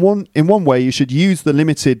 In one way, you should use the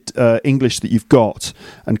limited English that you've got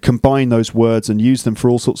and combine those words and use them for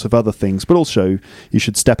all sorts of other things, but also you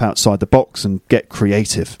should step outside the box and get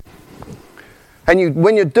creative. And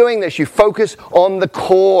when you're doing this, you focus on the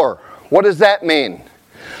core. What does that mean?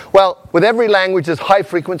 Well, with every language, there's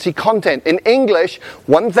high-frequency content. In English,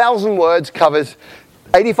 1,000 words covers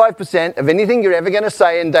 85% of anything you're ever going to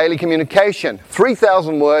say in daily communication.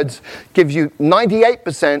 3,000 words gives you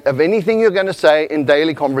 98% of anything you're going to say in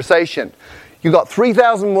daily conversation. You got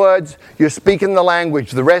 3,000 words, you're speaking the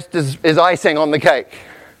language. The rest is icing on the cake.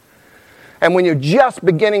 And when you're just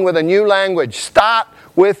beginning with a new language, start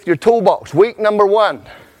with your toolbox. Week number 1.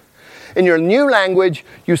 In your new language,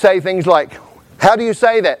 you say things like, how do you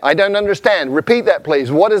say that? I don't understand. Repeat that, please.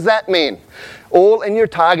 What does that mean? All in your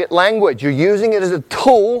target language. You're using it as a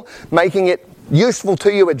tool, making it useful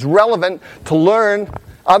to you. It's relevant to learn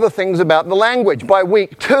other things about the language. By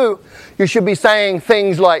week 2, you should be saying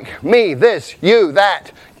things like me, this, you,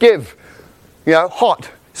 that, give, hot,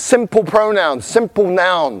 simple pronouns, simple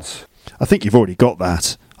nouns. I think you've already got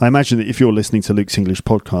that. I imagine that if you're listening to Luke's English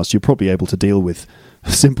podcast, you're probably able to deal with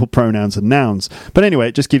simple pronouns and nouns. But anyway,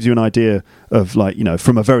 it just gives you an idea of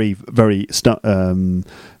from a very, very from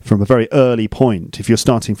a very early point. If you're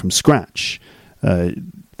starting from scratch,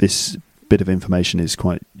 this bit of information is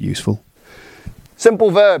quite useful. Simple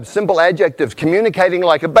verbs, simple adjectives, communicating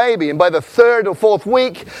like a baby. And by the 3rd or 4th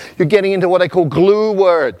week, you're getting into what I call glue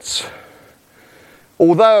words.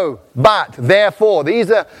 Although, but, therefore, these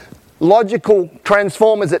are logical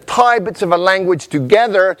transformers that tie bits of a language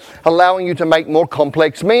together, allowing you to make more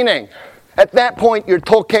complex meaning. At that point, you're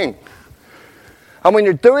talking. And when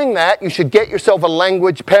you're doing that, you should get yourself a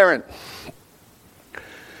language parent.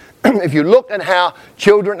 If you look at how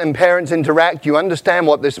children and parents interact, you understand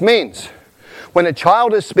what this means. When a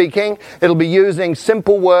child is speaking, it'll be using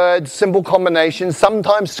simple words, simple combinations,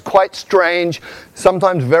 sometimes quite strange,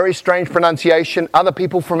 sometimes very strange pronunciation. Other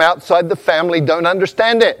people from outside the family don't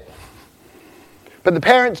understand it. But the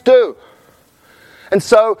parents do. And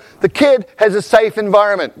so the kid has a safe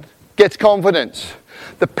environment, gets confidence.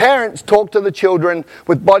 The parents talk to the children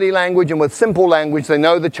with body language and with simple language they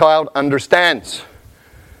know the child understands.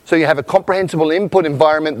 So you have a comprehensible input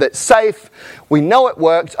environment that's safe. We know it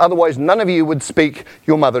works, otherwise none of you would speak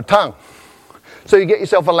your mother tongue. So you get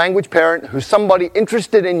yourself a language parent who's somebody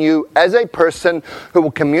interested in you as a person who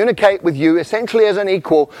will communicate with you essentially as an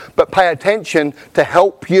equal, but pay attention to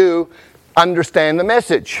help you understand the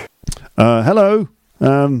message. Hello.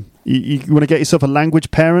 You want to get yourself a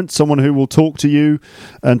language parent, someone who will talk to you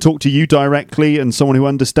and talk to you directly, and someone who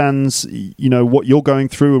understands, what you're going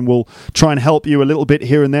through and will try and help you a little bit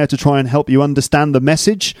here and there to try and help you understand the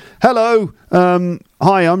message. Hello.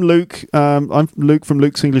 Hi, I'm Luke. I'm Luke from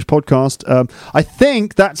Luke's English Podcast. I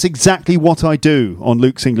think that's exactly what I do on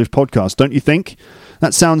Luke's English Podcast, don't you think?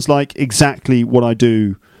 That sounds like exactly what I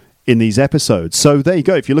do in these episodes. So there you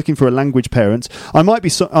go. If you're looking for a language parent, I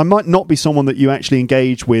might not be someone that you actually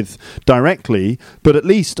engage with directly, but at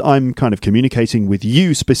least I'm kind of communicating with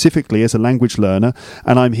you specifically as a language learner,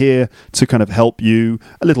 and I'm here to kind of help you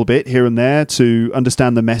a little bit here and there to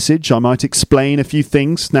understand the message. I might explain a few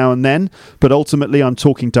things now and then, but ultimately I'm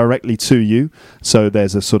talking directly to you. So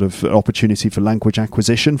there's a sort of opportunity for language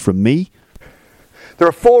acquisition from me. There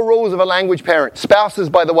are 4 rules of a language parent. Spouses,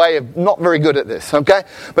 by the way, are not very good at this, okay?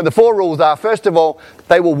 But the 4 rules are, first of all,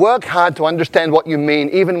 they will work hard to understand what you mean,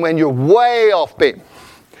 even when you're way off beat.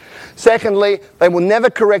 Secondly, they will never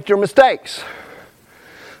correct your mistakes.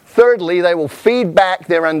 Thirdly, they will feed back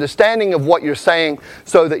their understanding of what you're saying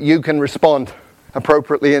so that you can respond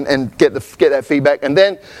appropriately and get that feedback. And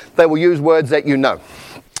then they will use words that you know.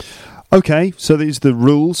 Okay, so these are the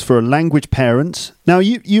rules for a language parent. Now,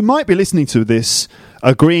 you might be listening to this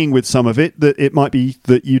agreeing with some of it, that it might be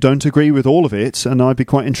that you don't agree with all of it, and I'd be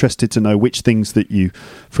quite interested to know which things that you,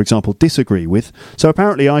 for example, disagree with. So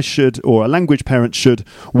apparently a language parent should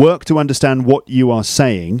work to understand what you are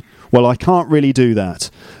saying. Well, I can't really do that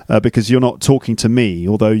because you're not talking to me,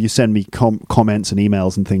 although you send me comments and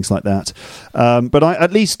emails and things like that. But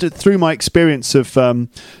at least through my experience of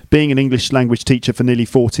being an English language teacher for nearly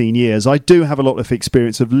 14 years, I do have a lot of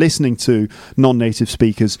experience of listening to non-native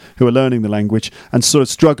speakers who are learning the language and sort of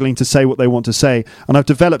struggling to say what they want to say. And I've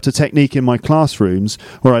developed a technique in my classrooms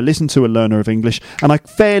where I listen to a learner of English and I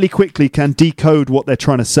fairly quickly can decode what they're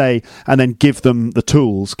trying to say and then give them the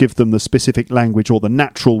tools, give them the specific language or the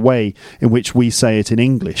natural way in which we say it in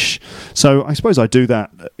English. So I suppose I do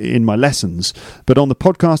that in my lessons. But on the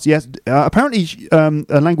podcast, yes, apparently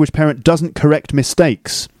a language parent doesn't correct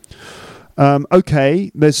mistakes.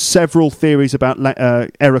 Okay, there's several theories about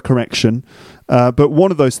error correction, but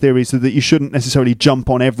one of those theories is that you shouldn't necessarily jump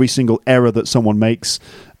on every single error that someone makes,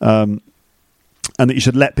 and that you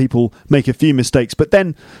should let people make a few mistakes, but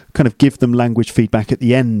then kind of give them language feedback at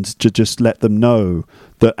the end to just let them know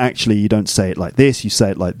that actually you don't say it like this, you say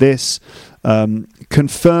it like this.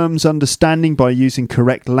 Confirms understanding by using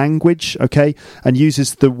correct language, okay, and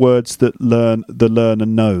uses the words that the learner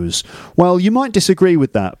knows. Well, you might disagree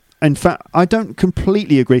with that. In fact, I don't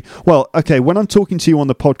completely agree. Well, okay, when I'm talking to you on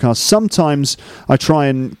the podcast, sometimes I try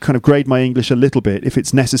and kind of grade my English a little bit if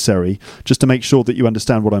it's necessary, just to make sure that you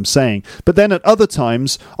understand what I'm saying. But then at other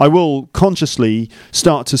times, I will consciously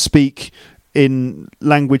start to speak in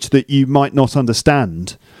language that you might not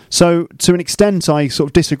understand. So to an extent, I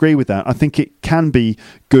sort of disagree with that. I think it can be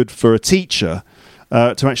good for a teacher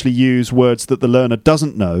to actually use words that the learner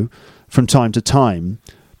doesn't know from time to time.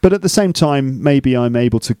 But at the same time, maybe I'm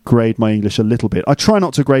able to grade my English a little bit. I try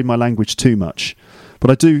not to grade my language too much, but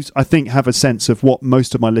I think, have a sense of what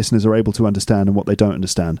most of my listeners are able to understand and what they don't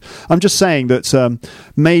understand. I'm just saying that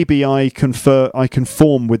maybe I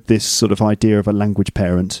conform with this sort of idea of a language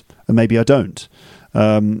parent, and maybe I don't.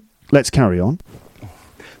 Let's carry on.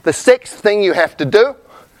 The 6th thing you have to do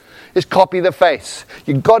is copy the face.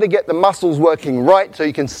 You've got to get the muscles working right so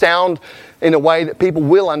you can sound in a way that people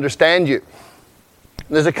will understand you.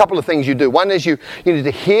 There's a couple of things you do. One is you need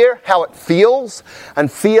to hear how it feels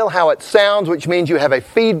and feel how it sounds, which means you have a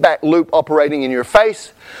feedback loop operating in your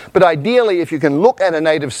face. But ideally, if you can look at a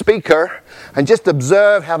native speaker and just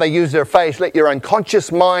observe how they use their face, let your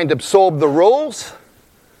unconscious mind absorb the rules,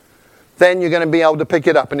 then you're going to be able to pick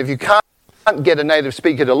it up. And if you can't get a native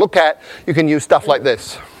speaker to look at, you can use stuff like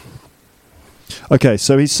this. Okay,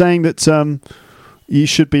 so he's saying that you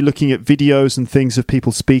should be looking at videos and things of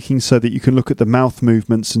people speaking so that you can look at the mouth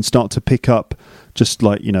movements and start to pick up just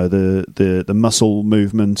like, the muscle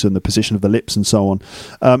movement and the position of the lips and so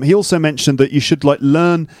on. He also mentioned that you should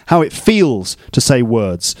learn how it feels to say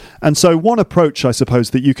words. And so one approach, I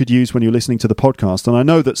suppose, that you could use when you're listening to the podcast, and I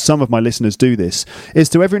know that some of my listeners do this, is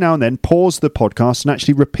to every now and then pause the podcast and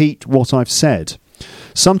actually repeat what I've said.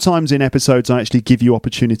 Sometimes in episodes I actually give you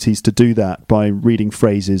opportunities to do that by reading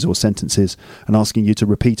phrases or sentences and asking you to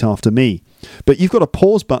repeat after me. But you've got a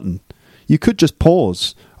pause button. You could just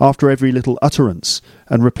pause after every little utterance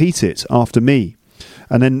and repeat it after me.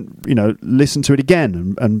 and then, listen to it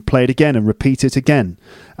again and play it again and repeat it again.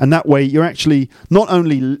 And that way you're actually not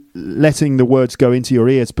only letting the words go into your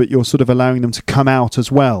ears, but you're sort of allowing them to come out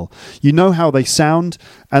as well. You know how they sound,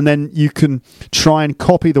 and then you can try and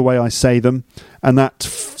copy the way I say them, and that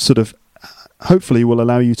sort of hopefully will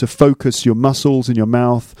allow you to focus your muscles in your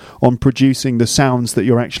mouth on producing the sounds that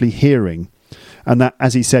you're actually hearing. And that,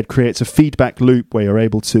 as he said, creates a feedback loop where you're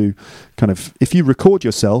able to kind of, if you record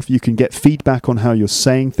yourself, you can get feedback on how you're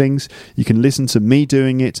saying things. You can listen to me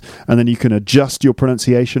doing it, and then you can adjust your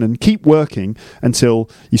pronunciation and keep working until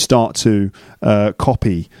you start to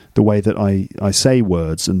copy the way that I say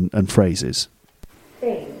words and phrases.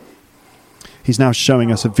 He's now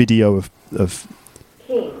showing us a video of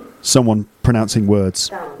someone pronouncing words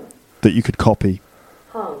that you could copy.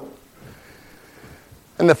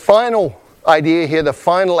 And the final idea here, the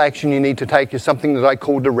final action you need to take is something that I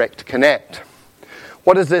call direct connect.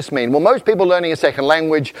 What does this mean? Well, most people learning a second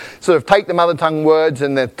language sort of take the mother tongue words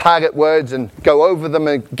and the target words and go over them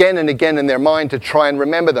again and again in their mind to try and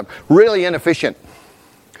remember them. Really inefficient.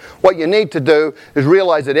 What you need to do is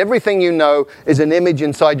realize that everything you know is an image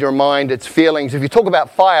inside your mind, it's feelings. If you talk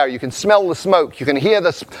about fire, you can smell the smoke, you can hear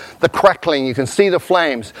the crackling, you can see the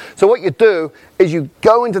flames. So what you do is you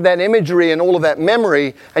go into that imagery and all of that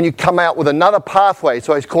memory, and you come out with another pathway.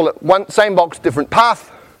 So I call it same box, different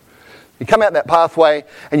path. You come out that pathway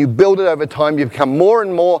and you build it over time. You become more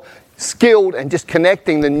and more skilled and just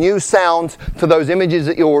connecting the new sounds to those images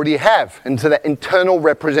that you already have, and to that internal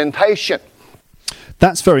representation.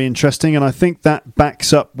 That's very interesting, and I think that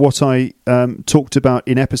backs up what I talked about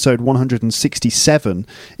in episode 167,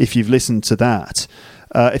 if you've listened to that.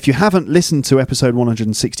 If you haven't listened to episode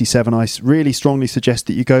 167, I really strongly suggest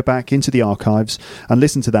that you go back into the archives and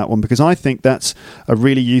listen to that one, because I think that's a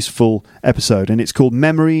really useful episode, and it's called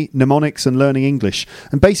Memory, Mnemonics and Learning English.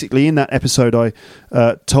 And basically in that episode I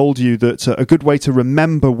told you that a good way to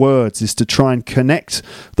remember words is to try and connect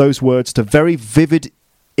those words to very vivid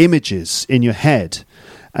images in your head.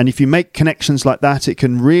 And if you make connections like that, it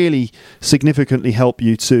can really significantly help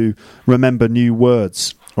you to remember new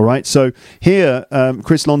words. All right. So here,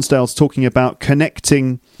 Chris Lonsdale's talking about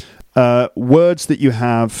connecting words that you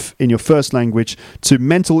have in your first language to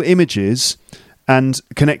mental images, and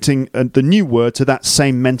connecting the new word to that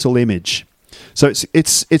same mental image. So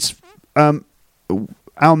it's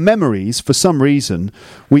our memories, for some reason,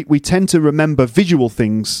 we tend to remember visual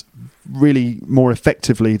things really more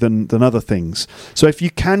effectively than other things. So if you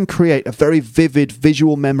can create a very vivid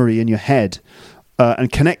visual memory in your head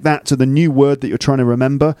and connect that to the new word that you're trying to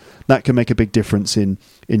remember, that can make a big difference in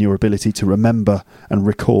your ability to remember and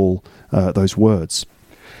recall those words.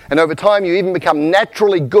 And over time, you even become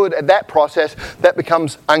naturally good at that process that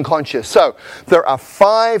becomes unconscious. So there are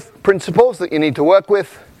 5 principles that you need to work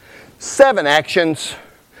with, 7 actions.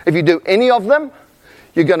 If you do any of them,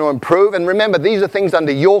 you're going to improve. And remember, these are things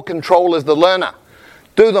under your control as the learner.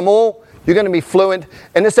 Do them all. You're going to be fluent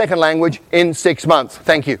in a second language in 6 months.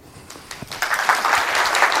 Thank you.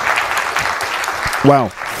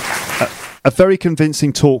 Wow. A very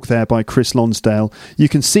convincing talk there by Chris Lonsdale. You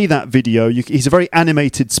can see that video. He's a very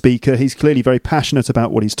animated speaker. He's clearly very passionate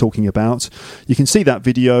about what he's talking about. You can see that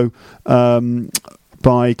video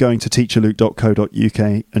by going to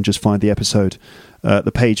teacherluke.co.uk and just find the episode,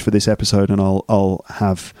 the page for this episode, and I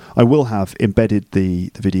will have embedded the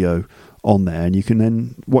video on there, and you can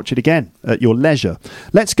then watch it again at your leisure.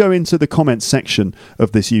 Let's go into the comments section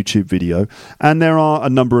of this YouTube video, and there are a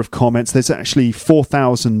number of comments. There's actually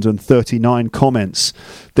 4,039 comments.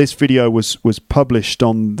 This video was published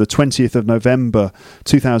on the 20th of November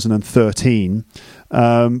 2013.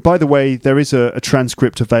 By the way, there is a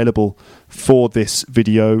transcript available for this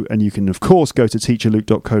video, and you can of course go to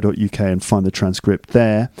teacherluke.co.uk and find the transcript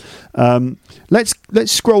there. Let's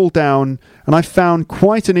scroll down, and I found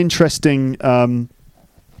quite an interesting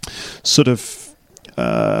sort of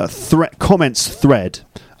comments thread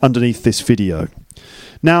underneath this video.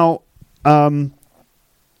 Now, all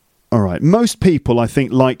right, most people I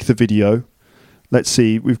think like the video. Let's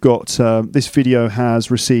see, we've got, this video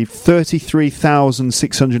has received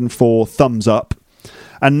 33,604 thumbs up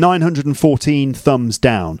and 914 thumbs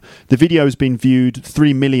down. The video has been viewed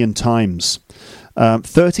 3 million times.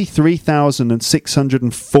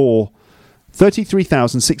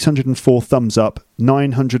 33,604 thumbs up,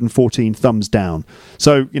 914 thumbs down.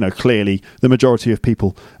 So, clearly the majority of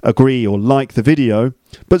people agree or like the video,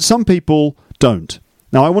 but some people don't.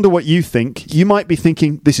 Now, I wonder what you think. You might be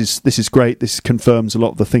thinking, this is great. This confirms a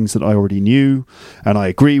lot of the things that I already knew, and I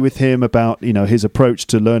agree with him about, his approach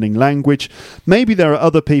to learning language. Maybe there are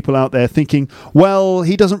other people out there thinking, well,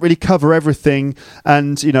 he doesn't really cover everything,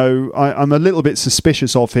 and, I'm a little bit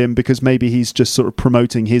suspicious of him because maybe he's just sort of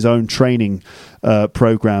promoting his own training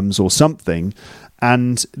programs or something.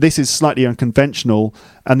 And this is slightly unconventional,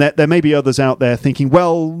 and there may be others out there thinking,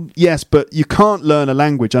 well, yes, but you can't learn a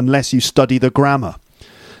language unless you study the grammar.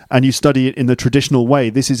 And you study it in the traditional way.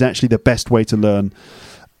 This is actually the best way to learn.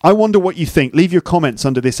 I wonder what you think. Leave your comments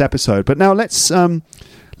under this episode. But now let's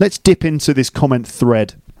dip into this comment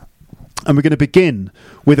thread. And we're going to begin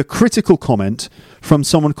with a critical comment from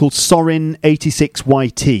someone called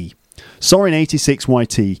Sorin86YT.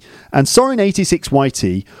 Sorin86YT. And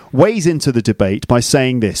Sorin86YT weighs into the debate by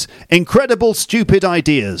saying this: incredible stupid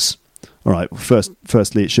ideas. All right,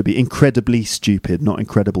 firstly, it should be incredibly stupid, not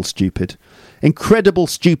incredible stupid. Incredible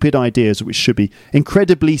stupid ideas, which should be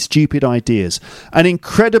incredibly stupid ideas. An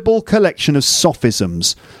incredible collection of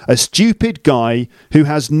sophisms. A stupid guy who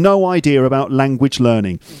has no idea about language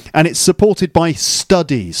learning. And it's supported by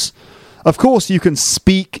studies. Of course, you can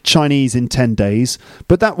speak Chinese in 10 days,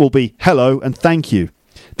 but that will be hello and thank you.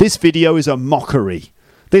 This video is a mockery.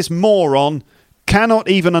 This moron cannot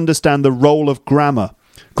even understand the role of grammar.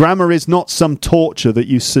 Grammar is not some torture that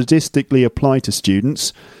you sadistically apply to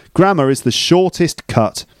students. Grammar is the shortest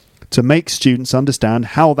cut to make students understand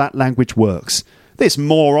how that language works. This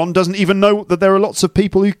moron doesn't even know that there are lots of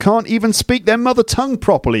people who can't even speak their mother tongue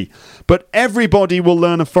properly. But everybody will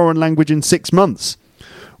learn a foreign language in 6 months.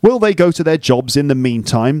 Will they go to their jobs in the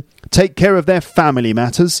meantime, take care of their family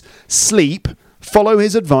matters, sleep, follow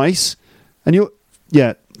his advice, and you'll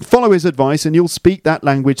speak that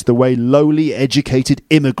language the way lowly educated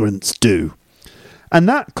immigrants do. And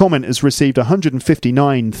that comment has received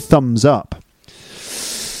 159 thumbs up.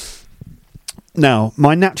 Now,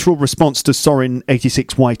 my natural response to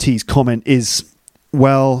Sorin86YT's comment is,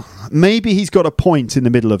 well, maybe he's got a point in the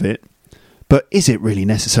middle of it, but is it really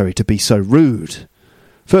necessary to be so rude?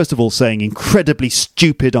 First of all, saying incredibly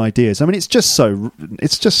stupid ideas. I mean, it's just so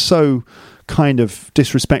kind of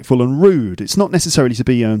disrespectful and rude. It's not necessarily to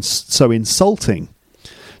be so insulting.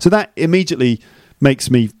 So that immediately makes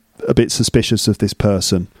me a bit suspicious of this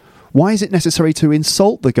person. Why is it necessary to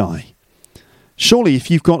insult the guy? Surely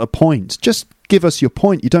if you've got a point, just give us your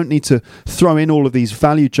point. You don't need to throw in all of these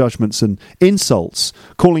value judgments and insults,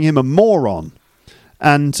 calling him a moron,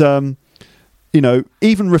 and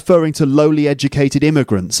even referring to lowly educated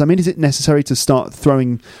immigrants. I mean, is it necessary to start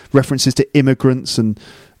throwing references to immigrants and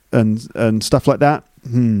stuff like that?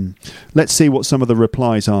 Let's see what some of the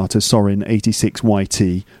replies are to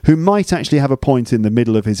Sorin86YT, who might actually have a point in the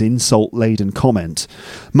middle of his insult-laden comment.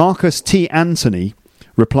 Marcus T. Anthony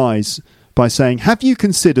replies by saying, have you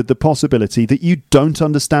considered the possibility that you don't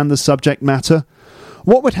understand the subject matter?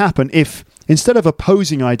 What would happen if, instead of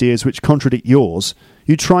opposing ideas which contradict yours,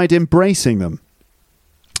 you tried embracing them?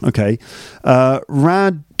 Okay.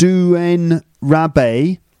 Raduen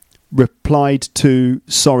Rabe replied to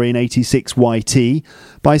Sorin86YT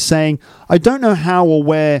by saying, I don't know how or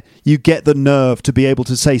where you get the nerve to be able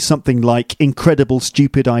to say something like incredible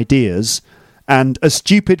stupid ideas and a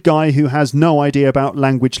stupid guy who has no idea about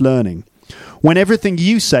language learning, when everything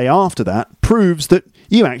you say after that proves that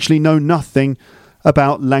you actually know nothing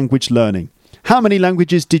about language learning. How many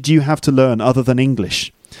languages did you have to learn other than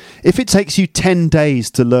English? If it takes you 10 days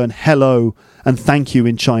to learn hello and thank you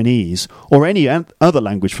in Chinese, or any other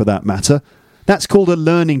language for that matter, that's called a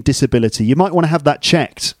learning disability. You might want to have that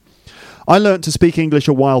checked. I learnt to speak English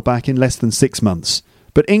a while back in less than 6 months,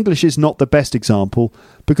 but English is not the best example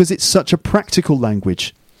because it's such a practical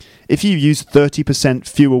language. If you use 30%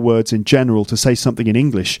 fewer words in general to say something in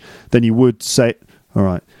English than you would say... All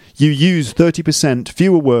right. You use 30%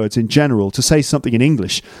 fewer words in general to say something in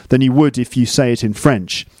English than you would if you say it in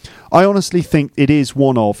French. I honestly think it is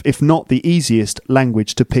one of, if not the easiest,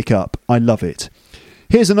 language to pick up. I love it.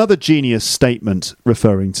 Here's another genius statement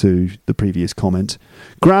referring to the previous comment.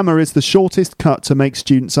 Grammar is the shortest cut to make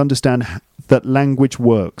students understand that language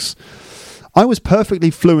works. I was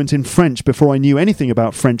perfectly fluent in French before I knew anything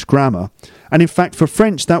about French grammar, and in fact for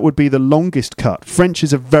French that would be the longest cut. French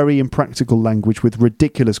is a very impractical language with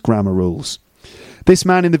ridiculous grammar rules. This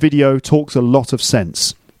man in the video talks a lot of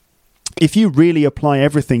sense. If you really apply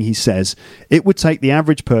everything he says, it would take the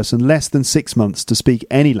average person less than 6 months to speak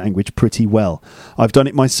any language pretty well. I've done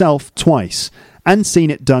it myself twice, and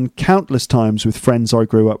seen it done countless times with friends I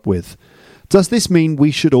grew up with. Does this mean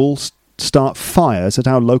we should all start fires at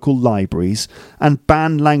our local libraries and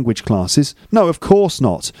ban language classes? No, of course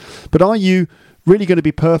not. But are you really going to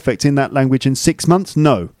be perfect in that language in 6 months?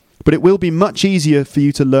 No. But it will be much easier for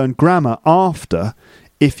you to learn grammar after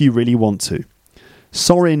if you really want to.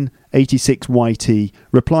 Sorin86YT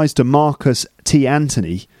replies to Marcus T.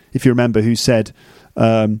 Anthony, if you remember, who said,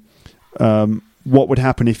 what would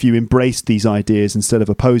happen if you embraced these ideas instead of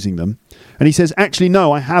opposing them? And he says, actually,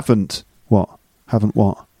 no, I haven't. What? Haven't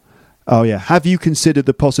what? Oh, yeah. Have you considered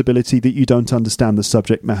the possibility that you don't understand the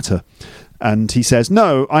subject matter? And he says,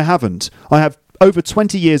 no, I haven't. I have over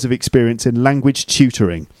 20 years of experience in language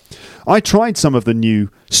tutoring. I tried some of the new,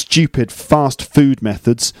 stupid, fast food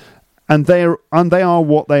methods, and they are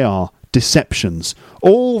what they are, deceptions.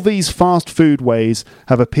 All these fast food ways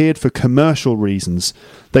have appeared for commercial reasons.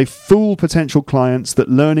 They fool potential clients that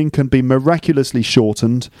learning can be miraculously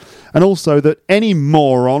shortened, and also that any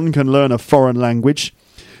moron can learn a foreign language.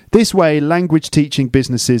 This way, language teaching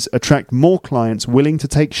businesses attract more clients willing to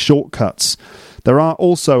take shortcuts. There are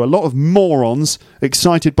also a lot of morons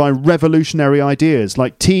excited by revolutionary ideas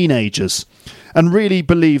like teenagers and really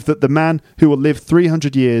believe that the man who will live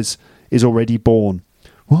 300 years is already born.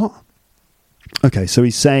 What? Okay, so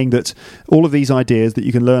he's saying that all of these ideas that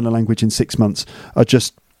you can learn a language in 6 months are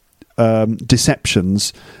just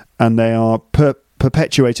deceptions, and they are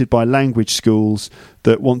perpetuated by language schools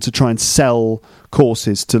that want to try and sell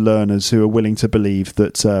courses to learners who are willing to believe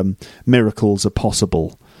that miracles are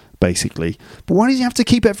possible, basically. But why does he have to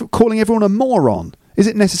keep calling everyone a moron? Is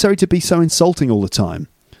it necessary to be so insulting all the time?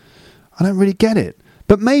 I don't really get it.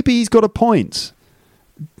 But maybe he's got a point.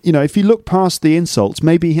 You know, if you look past the insults,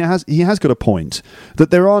 maybe he has got a point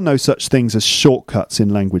that there are no such things as shortcuts in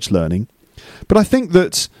language learning. But I think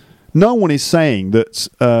that no one is saying that.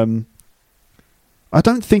 I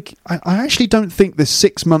actually don't think this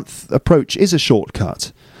 6 month approach is a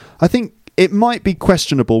shortcut. I think it might be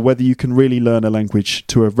questionable whether you can really learn a language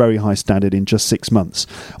to a very high standard in just 6 months.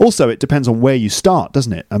 Also, it depends on where you start,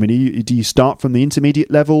 doesn't it? I mean, do you start from the intermediate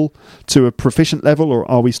level to a proficient level, or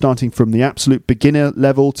are we starting from the absolute beginner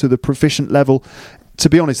level to the proficient level? To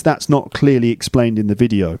be honest, that's not clearly explained in the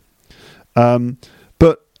video.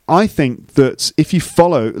 But I think that if you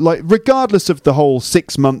follow, like, regardless of the whole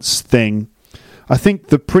 6 months thing, I think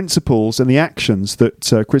the principles and the actions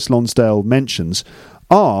that Chris Lonsdale mentions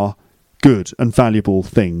are good and valuable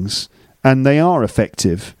things, and they are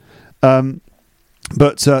effective. But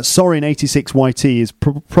Sorin86YT is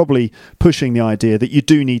probably pushing the idea that you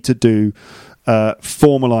do need to do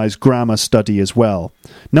formalised grammar study as well.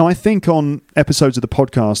 Now, I think on episodes of the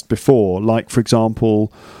podcast before, like, for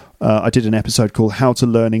example, I did an episode called How to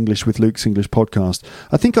Learn English with Luke's English Podcast.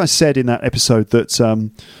 I think I said in that episode that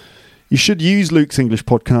you should use Luke's English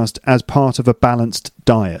Podcast as part of a balanced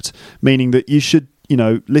diet, meaning that you should,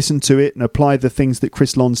 listen to it and apply the things that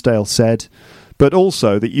Chris Lonsdale said, but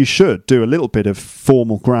also that you should do a little bit of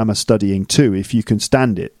formal grammar studying too, if you can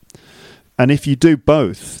stand it. And if you do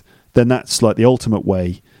both, then that's like the ultimate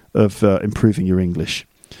way of improving your English.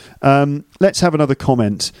 Let's have another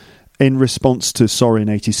comment in response to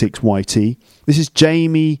Sorin86YT. This is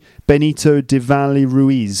Jamie Benito de Valle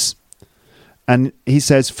Ruiz. And he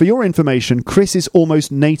says, for your information, Chris is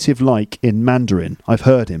almost native-like in Mandarin. I've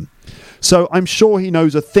heard him. So I'm sure he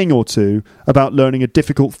knows a thing or two about learning a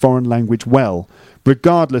difficult foreign language well,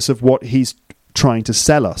 regardless of what he's trying to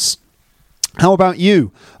sell us. How about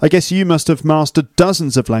you? I guess you must have mastered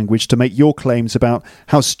dozens of language to make your claims about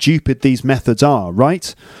how stupid these methods are,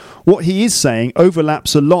 right? What he is saying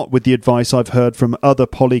overlaps a lot with the advice I've heard from other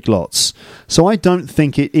polyglots. So I don't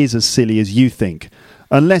think it is as silly as you think.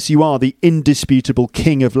 Unless you are the indisputable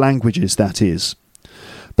king of languages, that is.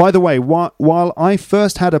 By the way, while I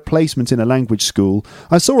first had a placement in a language school,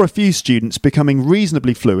 I saw a few students becoming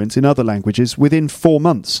reasonably fluent in other languages within 4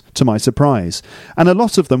 months, to my surprise, and a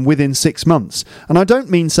lot of them within 6 months. And I don't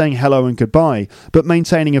mean saying hello and goodbye, but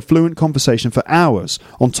maintaining a fluent conversation for hours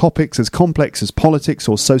on topics as complex as politics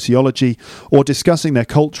or sociology, or discussing their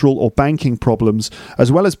cultural or banking problems, as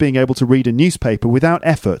well as being able to read a newspaper without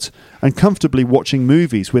effort, and comfortably watching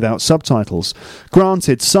movies without subtitles.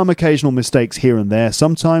 Granted, some occasional mistakes here and there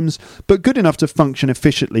sometimes, but good enough to function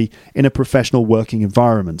efficiently in a professional working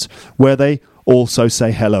environment, where they also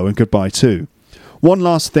say hello and goodbye too. One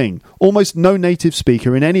last thing, almost no native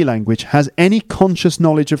speaker in any language has any conscious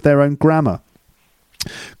knowledge of their own grammar.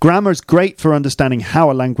 Grammar is great for understanding how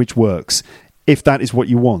a language works, if that is what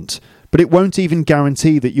you want, but it won't even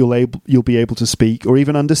guarantee that you'll be able to speak or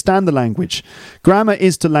even understand the language. Grammar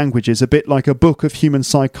is to languages a bit like a book of human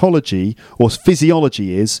psychology or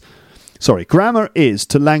physiology is. Grammar is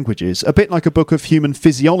to languages a bit like a book of human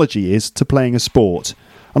physiology is to playing a sport.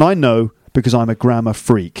 And I know because I'm a grammar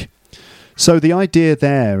freak. So the idea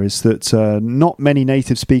there is that not many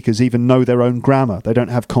native speakers even know their own grammar. They don't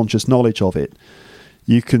have conscious knowledge of it.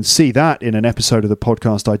 You can see that in an episode of the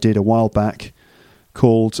podcast I did a while back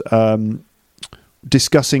called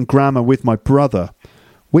Discussing Grammar with My Brother.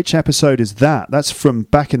 Which episode is that? That's from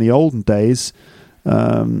back in the olden days.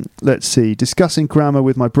 Let's see. Discussing Grammar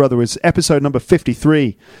with My Brother was episode number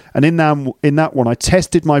 53. And in that one, I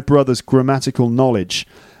tested my brother's grammatical knowledge.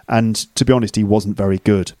 And to be honest, he wasn't very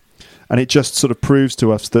good. And it just sort of proves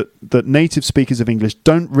to us that native speakers of English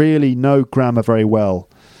don't really know grammar very well.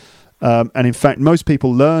 And in fact, most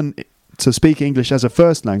people learn to speak English as a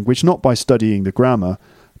first language, not by studying the grammar,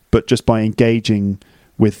 but just by engaging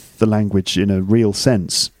with the language in a real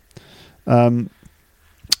sense.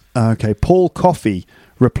 Okay, Paul Coffey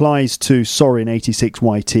replies to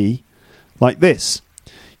Sorin86YT like this.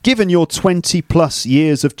 Given your 20 plus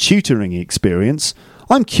years of tutoring experience,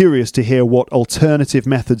 I'm curious to hear what alternative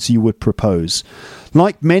methods you would propose.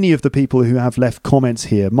 Like many of the people who have left comments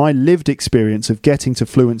here, my lived experience of getting to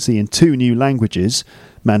fluency in 2 new languages,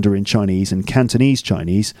 Mandarin Chinese and Cantonese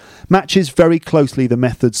Chinese, matches very closely the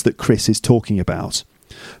methods that Chris is talking about.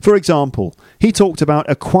 For example, he talked about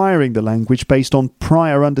acquiring the language based on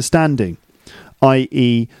prior understanding,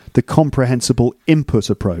 i.e. the comprehensible input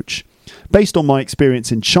approach. Based on my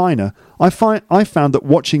experience in China, I found that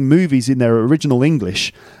watching movies in their original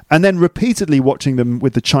English and then repeatedly watching them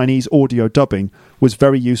with the Chinese audio dubbing was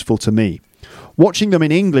very useful to me. Watching them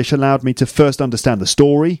in English allowed me to first understand the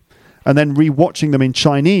story, and then re-watching them in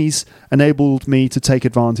Chinese enabled me to take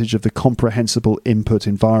advantage of the comprehensible input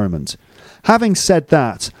environment. Having said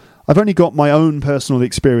that, I've only got my own personal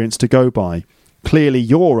experience to go by. Clearly,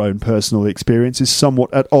 your own personal experience is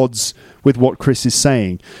somewhat at odds with what Chris is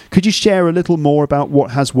saying. Could you share a little more about what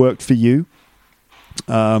has worked for you?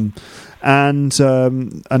 Another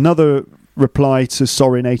reply to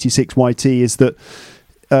Sorin86YT is that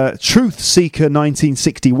Truth Seeker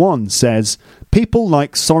 1961 says, people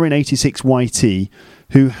like Sorin86YT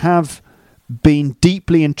who have been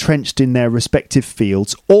deeply entrenched in their respective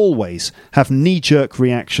fields always have knee-jerk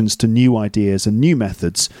reactions to new ideas and new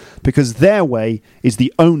methods because their way is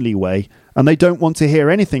the only way and they don't want to hear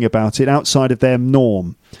anything about it outside of their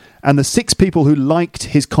norm. And the 6 people who liked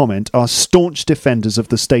his comment are staunch defenders of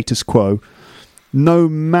the status quo, no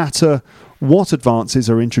matter what advances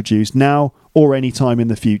are introduced now or any time in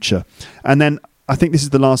the future. And then I think this is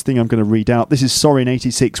the last thing I'm going to read out. This is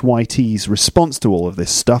Sorin86YT's response to all of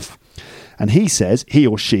this stuff. And he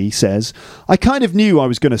or she says, I kind of knew I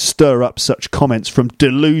was going to stir up such comments from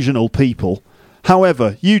delusional people.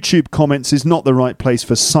 However, YouTube comments is not the right place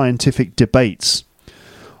for scientific debates.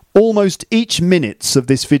 Almost each minute of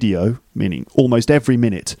this video, meaning almost every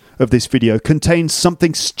minute of this video, contains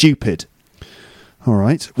something stupid. All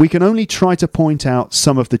right, we can only try to point out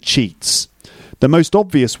some of the cheats. The most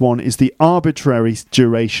obvious one is the arbitrary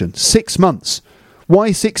duration, 6 months.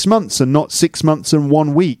 Why 6 months and not 6 months and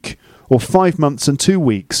 1 week? Or 5 months and 2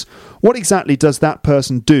 weeks? What exactly does that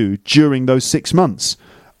person do during those 6 months?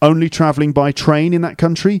 Only travelling by train in that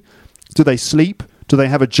country? Do they sleep? Do they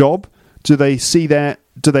have a job? Do they see their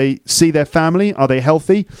family? Are they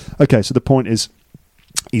healthy? Okay, so the point is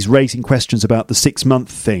he's raising questions about the 6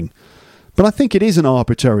 month thing. But I think it is an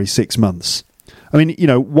arbitrary 6 months. I mean,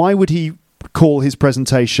 why would he call his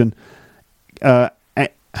presentation How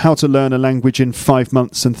to Learn a Language in 5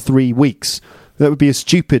 months and 3 weeks? That would be a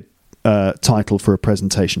stupid title for a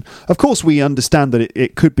presentation. Of course, we understand that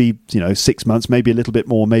it could be 6 months, maybe a little bit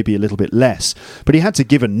more, maybe a little bit less. But he had to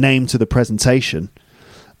give a name to the presentation.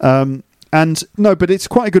 But it's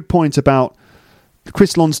quite a good point about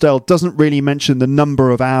Chris Lonsdale doesn't really mention the number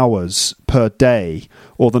of hours per day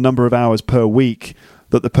or the number of hours per week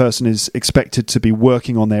that the person is expected to be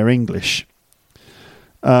working on their English.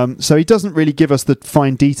 So he doesn't really give us the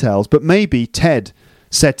fine details, but maybe Ted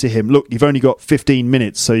said to him, look, you've only got 15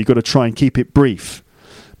 minutes, so you've got to try and keep it brief.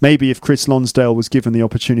 Maybe if Chris Lonsdale was given the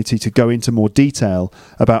opportunity to go into more detail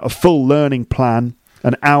about a full learning plan,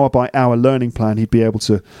 an hour-by-hour learning plan, he'd be able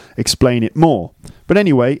to explain it more. But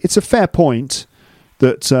anyway, it's a fair point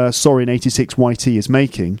that Sorin86YT is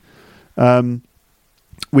making.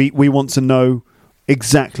 We want to know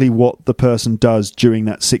exactly what the person does during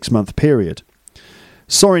that 6 month period.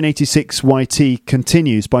 Sorin86YT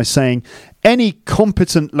continues by saying, any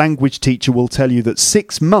competent language teacher will tell you that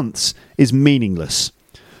 6 months is meaningless.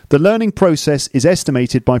 The learning process is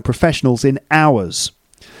estimated by professionals in hours.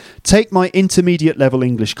 Take my intermediate level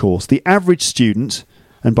English course. The average student,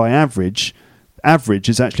 and by average, average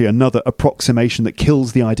is actually another approximation that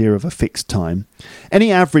kills the idea of a fixed time.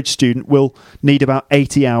 Any average student will need about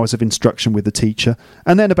 80 hours of instruction with the teacher,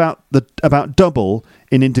 and then about double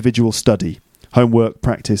in individual study, homework,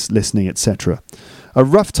 practice, listening, etc. A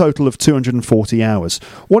rough total of 240 hours.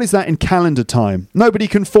 What is that in calendar time? Nobody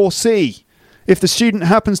can foresee. If the student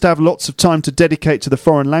happens to have lots of time to dedicate to the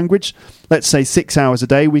foreign language, let's say 6 hours a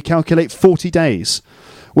day, we calculate 40 days,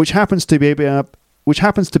 which happens to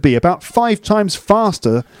be about 5 times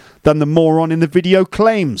faster than the moron in the video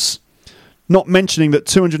claims. Not mentioning that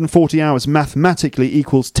 240 hours mathematically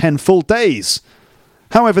equals 10 full days.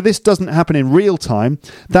 However, this doesn't happen in real time.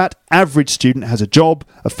 That average student has a job,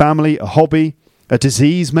 a family, a hobby, a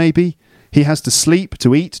disease maybe. He has to sleep,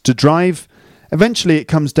 to eat, to drive. Eventually it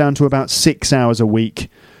comes down to about 6 hours a week,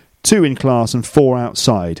 2 in class and 4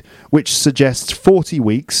 outside, which suggests 40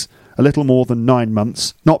 weeks, a little more than 9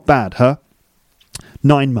 months. Not bad, huh?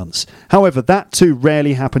 9 months. However, that too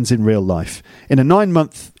rarely happens in real life. In 9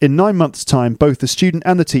 months' time, both the student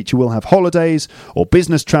and the teacher will have holidays, or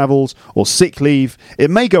business travels, or sick leave. It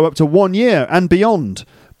may go up to 1 year and beyond,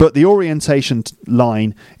 but the orientation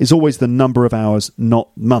line is always the number of hours, not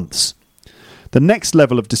months. The next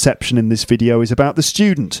level of deception in this video is about the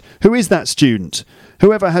student. Who is that student?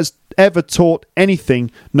 Whoever has ever taught anything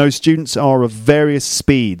knows students are of various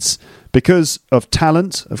speeds. Because of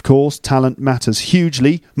talent, of course, talent matters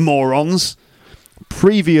hugely. Morons.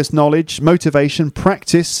 Previous knowledge, motivation,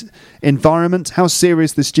 practice, environment, how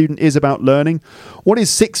serious the student is about learning. What is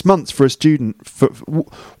 6 months for a student?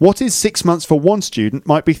 What is 6 months for one student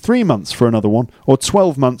might be 3 months for another one, or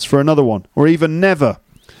 12 months for another one, or even never.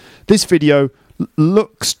 This video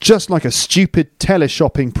looks just like a stupid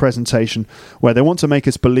teleshopping presentation where they want to make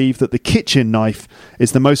us believe that the kitchen knife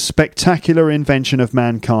is the most spectacular invention of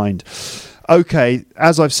mankind. Okay,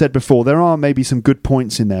 as I've said before, there are maybe some good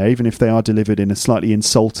points in there, even if they are delivered in a slightly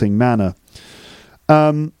insulting manner.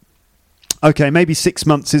 Okay, maybe 6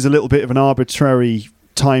 months is a little bit of an arbitrary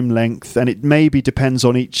time length, and it maybe depends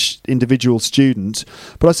on each individual student.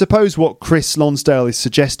 But I suppose what Chris Lonsdale is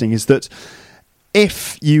suggesting is that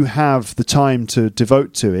if you have the time to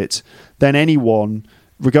devote to it, then anyone,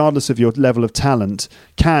 regardless of your level of talent,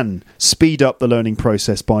 can speed up the learning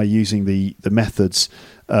process by using the methods,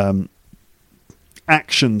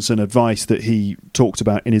 actions and advice that he talked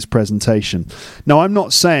about in his presentation. Now, I'm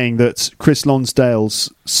not saying that Chris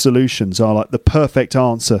Lonsdale's solutions are like the perfect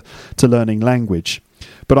answer to learning language,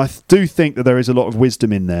 but I do think that there is a lot of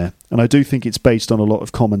wisdom in there, and I do think it's based on a lot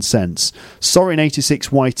of common sense.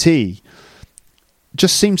 Sorin86YT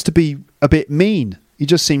just seems to be a bit mean. He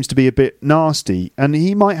just seems to be a bit nasty, and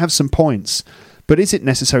he might have some points, but is it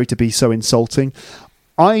necessary to be so insulting?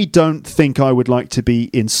 I don't think I would like to be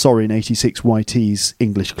in Sorin86YT's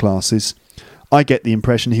English classes. I get the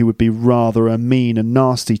impression he would be rather a mean and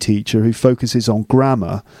nasty teacher who focuses on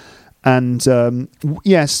grammar. And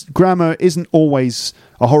yes, grammar isn't always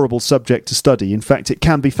a horrible subject to study. In fact, it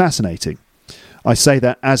can be fascinating. I say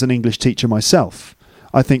that as an English teacher myself.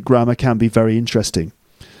 I think grammar can be very interesting.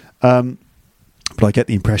 But I get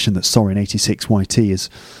the impression that Sorin86YT is...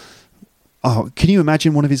 Oh, can you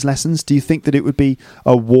imagine one of his lessons? Do you think that it would be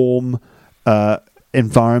a warm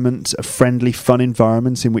environment, a friendly, fun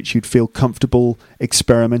environment in which you'd feel comfortable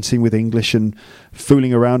experimenting with English and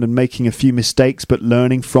fooling around and making a few mistakes but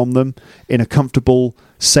learning from them in a comfortable,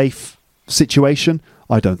 safe situation?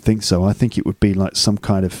 I don't think so. I think it would be like some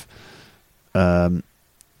kind of...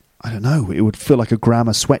 I don't know, it would feel like a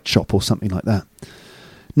grammar sweatshop or something like that.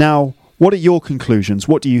 Now, what are your conclusions?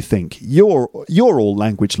 What do you think? You're all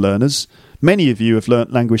language learners. Many of you have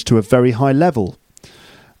learnt language to a very high level.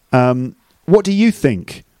 What do you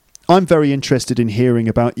think? I'm very interested in hearing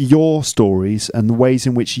about your stories and the ways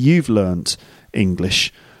in which you've learnt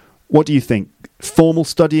English. What do you think? Formal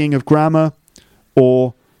studying of grammar,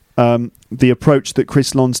 or the approach that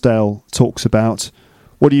Chris Lonsdale talks about?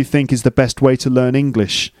 What do you think is the best way to learn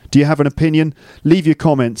English? Do you have an opinion? Leave your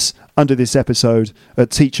comments under this episode at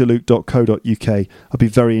teacherluke.co.uk. I'd be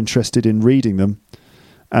very interested in reading them.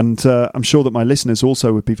 And I'm sure that my listeners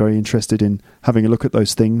also would be very interested in having a look at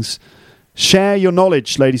those things. Share your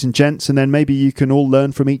knowledge, ladies and gents, and then maybe you can all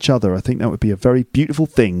learn from each other. I think that would be a very beautiful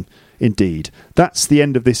thing indeed. That's the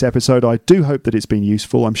end of this episode. I do hope that it's been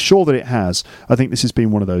useful. I'm sure that it has. I think this has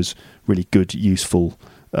been one of those really good, useful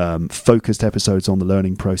focused episodes on the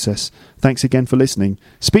learning process. Thanks again for listening.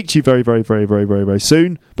 Speak to you very, very, very, very, very, very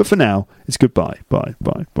soon. But for now, it's goodbye. Bye,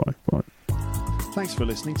 bye, bye, bye. Thanks for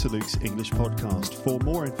listening to Luke's English podcast. For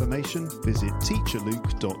more information, visit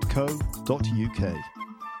teacherluke.co.uk.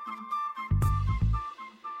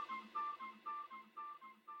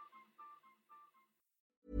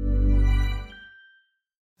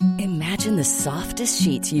 the softest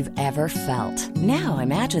sheets you've ever felt. Now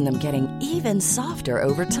imagine them getting even softer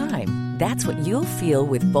over time. That's what you'll feel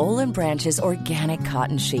with Boll & Branch's organic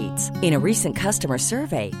cotton sheets. In a recent customer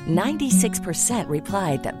survey, 96%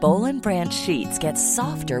 replied that Boll & Branch sheets get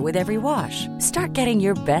softer with every wash. Start getting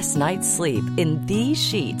your best night's sleep in these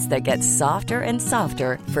sheets that get softer and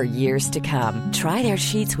softer for years to come. Try their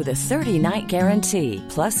sheets with a 30-night guarantee.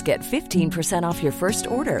 Plus, get 15% off your first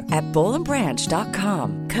order at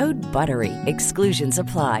bollandbranch.com. Code BUTTERY. Exclusions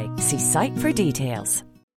apply. See site for details.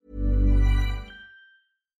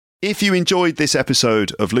 If you enjoyed this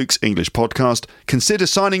episode of Luke's English Podcast, consider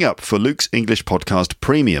signing up for Luke's English Podcast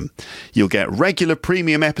Premium. You'll get regular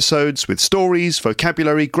premium episodes with stories,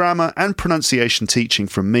 vocabulary, grammar and pronunciation teaching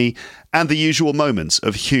from me and the usual moments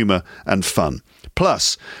of humour and fun.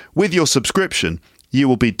 Plus, with your subscription, you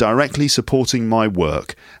will be directly supporting my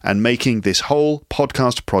work and making this whole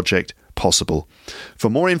podcast project possible. For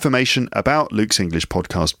more information about Luke's English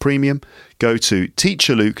Podcast Premium, go to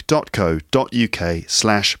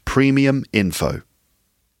teacherluke.co.uk/premium info.